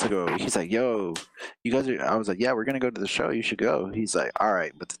few months ago. He's like, yo, you guys are, I was like, yeah, we're going to go to the show. You should go. He's like, all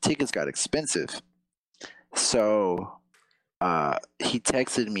right, but the tickets got expensive. So he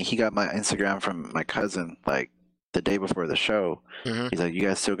texted me. He got my Instagram from my cousin like the day before the show. Mm-hmm. He's like, you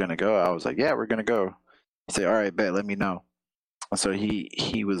guys still going to go? I was like, yeah, we're going to go. He said, all right, bet, let me know. So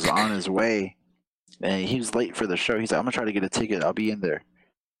he was on his way, and he was late for the show. He's like, I'm going to try to get a ticket. I'll be in there.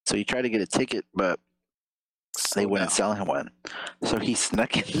 So he tried to get a ticket, but they wouldn't sell him one. So he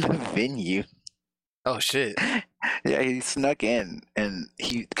snuck in the venue. Oh, shit. Yeah, he snuck in, and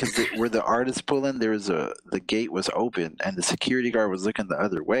because where the artist pull in, the gate was open, and the security guard was looking the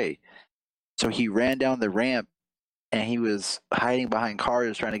other way. So he ran down the ramp, and he was hiding behind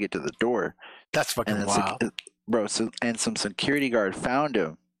cars trying to get to the door. That's And fucking then, wild. bro, and some security guard found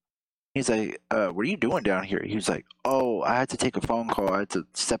him. He's like, "What are you doing down here?" He was like, "Oh, I had to take a phone call. I had to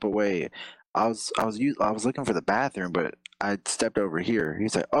step away. I was looking for the bathroom, but I stepped over here."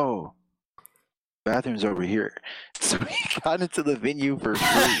 He's like, "Oh, bathroom's over here." So he got into the venue for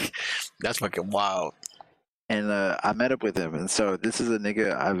free. That's fucking wild. And I met up with him. And so this is a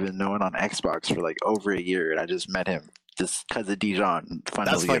nigga I've been knowing on Xbox for like over a year. And I just met him just because of Dijon.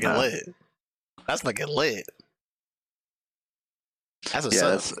 That's fucking lit. That's fucking lit. That's what's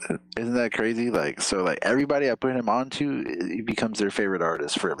up. Isn't that crazy? Like, so like everybody I put him on to, he becomes their favorite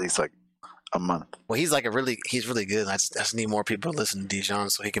artist for at least like a month. Well, he's really good. I just need more people to listen to Dijon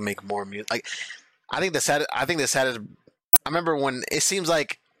so he can make more music. Like, I think the saddest. I remember when it seems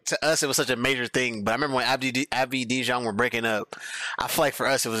like to us it was such a major thing, but I remember when Abby Dijon were breaking up. I feel like for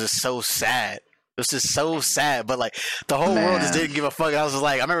us it was just so sad. It was just so sad, but like the whole world just didn't give a fuck. I was just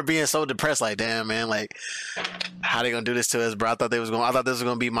like, I remember being so depressed. Like, damn, man, like how they gonna do this to us, bro? I thought this was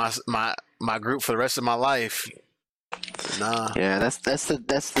gonna be my group for the rest of my life. Nah. Yeah, that's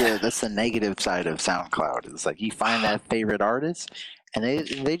the negative side of SoundCloud. It's like you find that favorite artist, and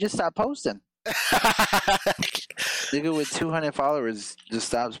they just stop posting. Nigga with 200 followers just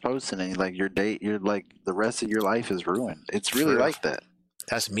stops posting, and like you're like the rest of your life is ruined. It's really like that.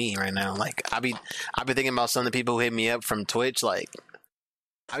 That's me right now. Like I be thinking about some of the people who hit me up from Twitch. Like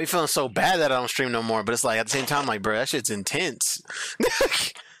I be feeling so bad that I don't stream no more. But it's like at the same time, like bro, that shit's intense.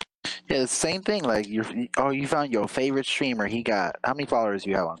 Yeah, the same thing. Like you found your favorite streamer. He got how many followers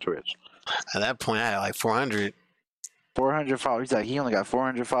you have on Twitch? At that point, I had like 400. 400 followers. He's like, he only got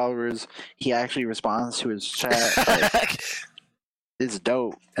 400 followers. He actually responds to his chat. Like, it's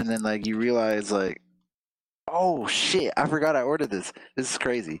dope. And then like you realize like, oh shit, I forgot I ordered this. This is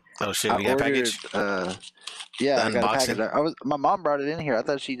crazy. Oh shit, we got a package. Yeah, I got a package. My mom brought it in here. I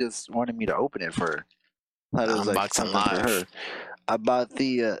thought she just wanted me to open it for her. I thought it was like something for her. I bought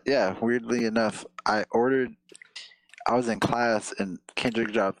the weirdly enough, I was in class and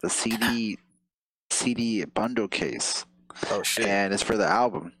Kendrick dropped the CD bundle case. Oh shit. And it's for the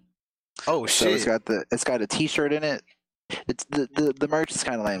album. Oh shit. So it's got a t-shirt in it. It's the merch is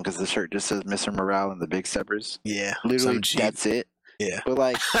kind of lame because the shirt just says Mr. Morale and the Big Steppers. Yeah. Literally that's it. Yeah. But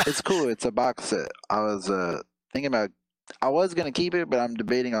like it's cool. It's a box set. I was thinking about I was gonna keep it, but I'm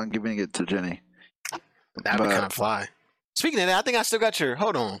debating on giving it to Jenny. That'd be kind of fly. Speaking of that, I think I still got your.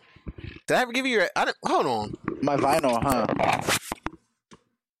 Hold on. Did I ever give you your? Hold on. My vinyl, huh?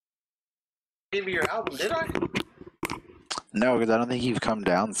 Give you your album? Did I? No, because I don't think you've come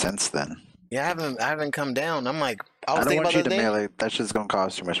down since then. Yeah, I haven't come down. I'm like, I don't want you to mail it. That's just gonna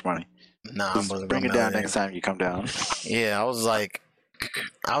cost too much money. Nah, I'm bring it down next time you come down. Yeah, I was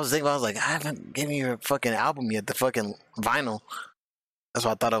thinking, I haven't given you your fucking album yet, the fucking vinyl. That's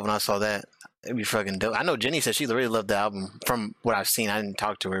what I thought of when I saw that. It'd be fucking dope. I know Jenny said she really loved the album from what I've seen. I didn't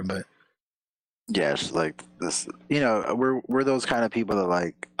talk to her, but yeah, she's like this. You know, we're those kind of people that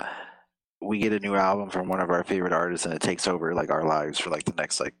like we get a new album from one of our favorite artists and it takes over like our lives for like the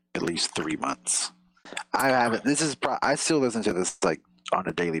next like at least 3 months. I haven't. I still listen to this like on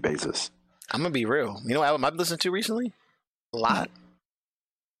a daily basis. I'm gonna be real. You know what album I've listened to recently? A lot.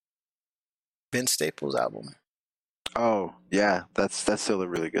 Vince Staples' album. Oh yeah, that's still a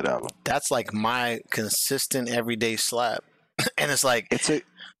really good album. That's like my consistent everyday slap, and it's like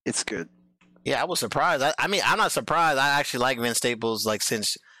it's good. Yeah, I was surprised. I mean, I'm not surprised. I actually like Vince Staples like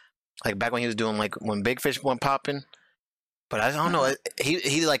since like back when he was doing like when Big Fish went popping. But I don't know.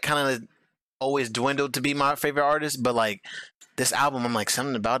 He like kind of always dwindled to be my favorite artist. But like this album, I'm like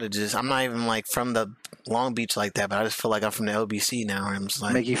something about it. Just I'm not even like from the Long Beach like that, but I just feel like I'm from the LBC now. And I'm just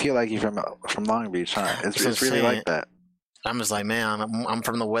like make you feel like you're from Long Beach, huh? It's really like that. I'm just like, man, I'm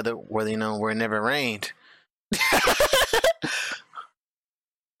from the weather where where it never rained.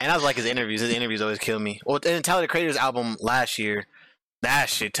 And I was like his interviews. His interviews always kill me. Well, and Tyler the Creator's album last year, that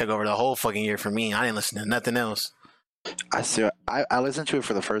shit took over the whole fucking year for me. I didn't listen to nothing else. I listened to it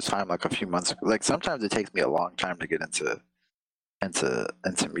for the first time like a few months ago. Like sometimes it takes me a long time to get into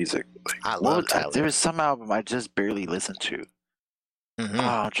music. Like, I love Tyler. There was some album I just barely listened to. Mm-hmm. Oh,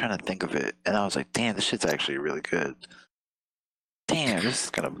 I'm trying to think of it, and I was like, damn, this shit's actually really good. Damn, this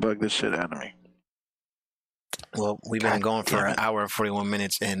is gonna bug the shit out of me. Well, we've been going for an hour and 41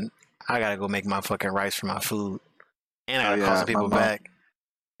 minutes, and I gotta go make my fucking rice for my food, and I gotta call some people back.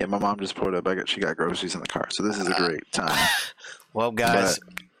 Yeah, my mom just pulled up. She got groceries in the car, so this is a great time. Well, guys,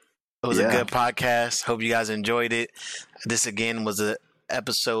 It was a Yeah. good podcast. Hope you guys enjoyed it. This again was a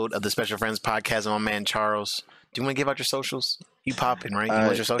episode of the Special Friends podcast with my man Charles. Do you want to give out your socials? You popping, right? You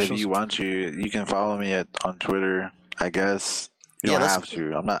want your If socials? you want to, you can follow me on Twitter. I guess you Yeah, don't let's- have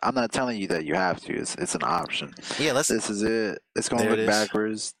to. I'm not telling you that you have to. It's an option. Yeah, let's. This is it. It's gonna There it look is.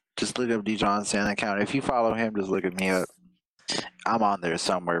 backwards. Just look up D John Stan account. If you follow him, just look at me up. I'm on there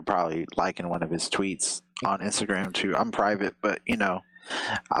somewhere, probably liking one of his tweets on Instagram too. I'm private, but you know,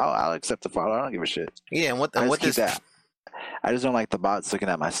 I'll accept the follow. I don't give a shit. Yeah, and what I and just what keep this? that. I just don't like the bots looking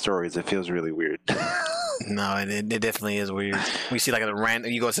at my stories. It feels really weird. No, it definitely is weird. We see like a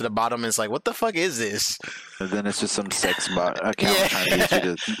random. You go to the bottom, and it's like, what the fuck is this? And then it's just some sex bot account Yeah. trying to get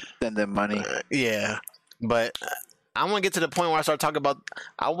you to send them money. Yeah, but I want to get to the point where I start talking about.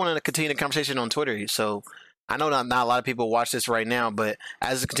 I want to continue the conversation on Twitter. So I know not a lot of people watch this right now, but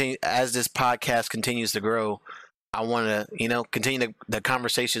as this podcast continues to grow, I want to continue the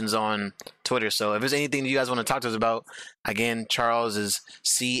conversations on Twitter. So if there's anything you guys want to talk to us about, again, Charles is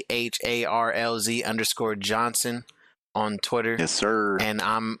CHARLZ_Johnson on Twitter. Yes, sir. And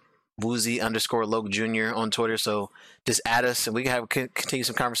I'm Wuzi_Loke Jr. on Twitter. So just add us and we can continue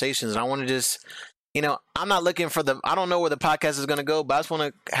some conversations. And I want to just, I'm not looking for I don't know where the podcast is going to go, but I just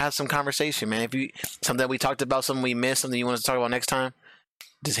want to have some conversation, man. If you, something that we talked about, something we missed, something you want us to talk about next time,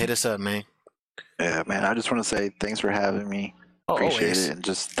 just hit us up, man. Yeah, man. I just want to say thanks for having me. Oh, Appreciate always. it. And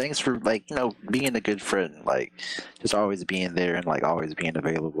just thanks for being a good friend. Like just always being there and always being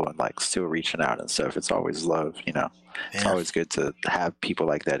available and still reaching out and stuff. It's always love, It's Yeah. always good to have people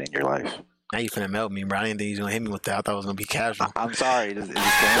like that in your life. Now you finna melt me, bro. I didn't think you was gonna hit me with that. I thought it was gonna be casual. I'm sorry, it just came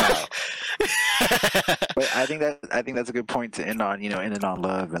out. But I think that's a good point to end on, ending on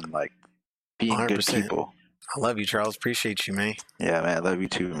love and being good 100%. people. I love you, Charles. Appreciate you, man. Yeah, man. I love you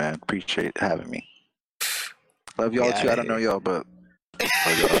too, man. Appreciate having me. Love y'all Yeah, too. I don't know y'all, but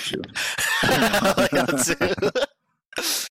love y'all too. I love y'all too.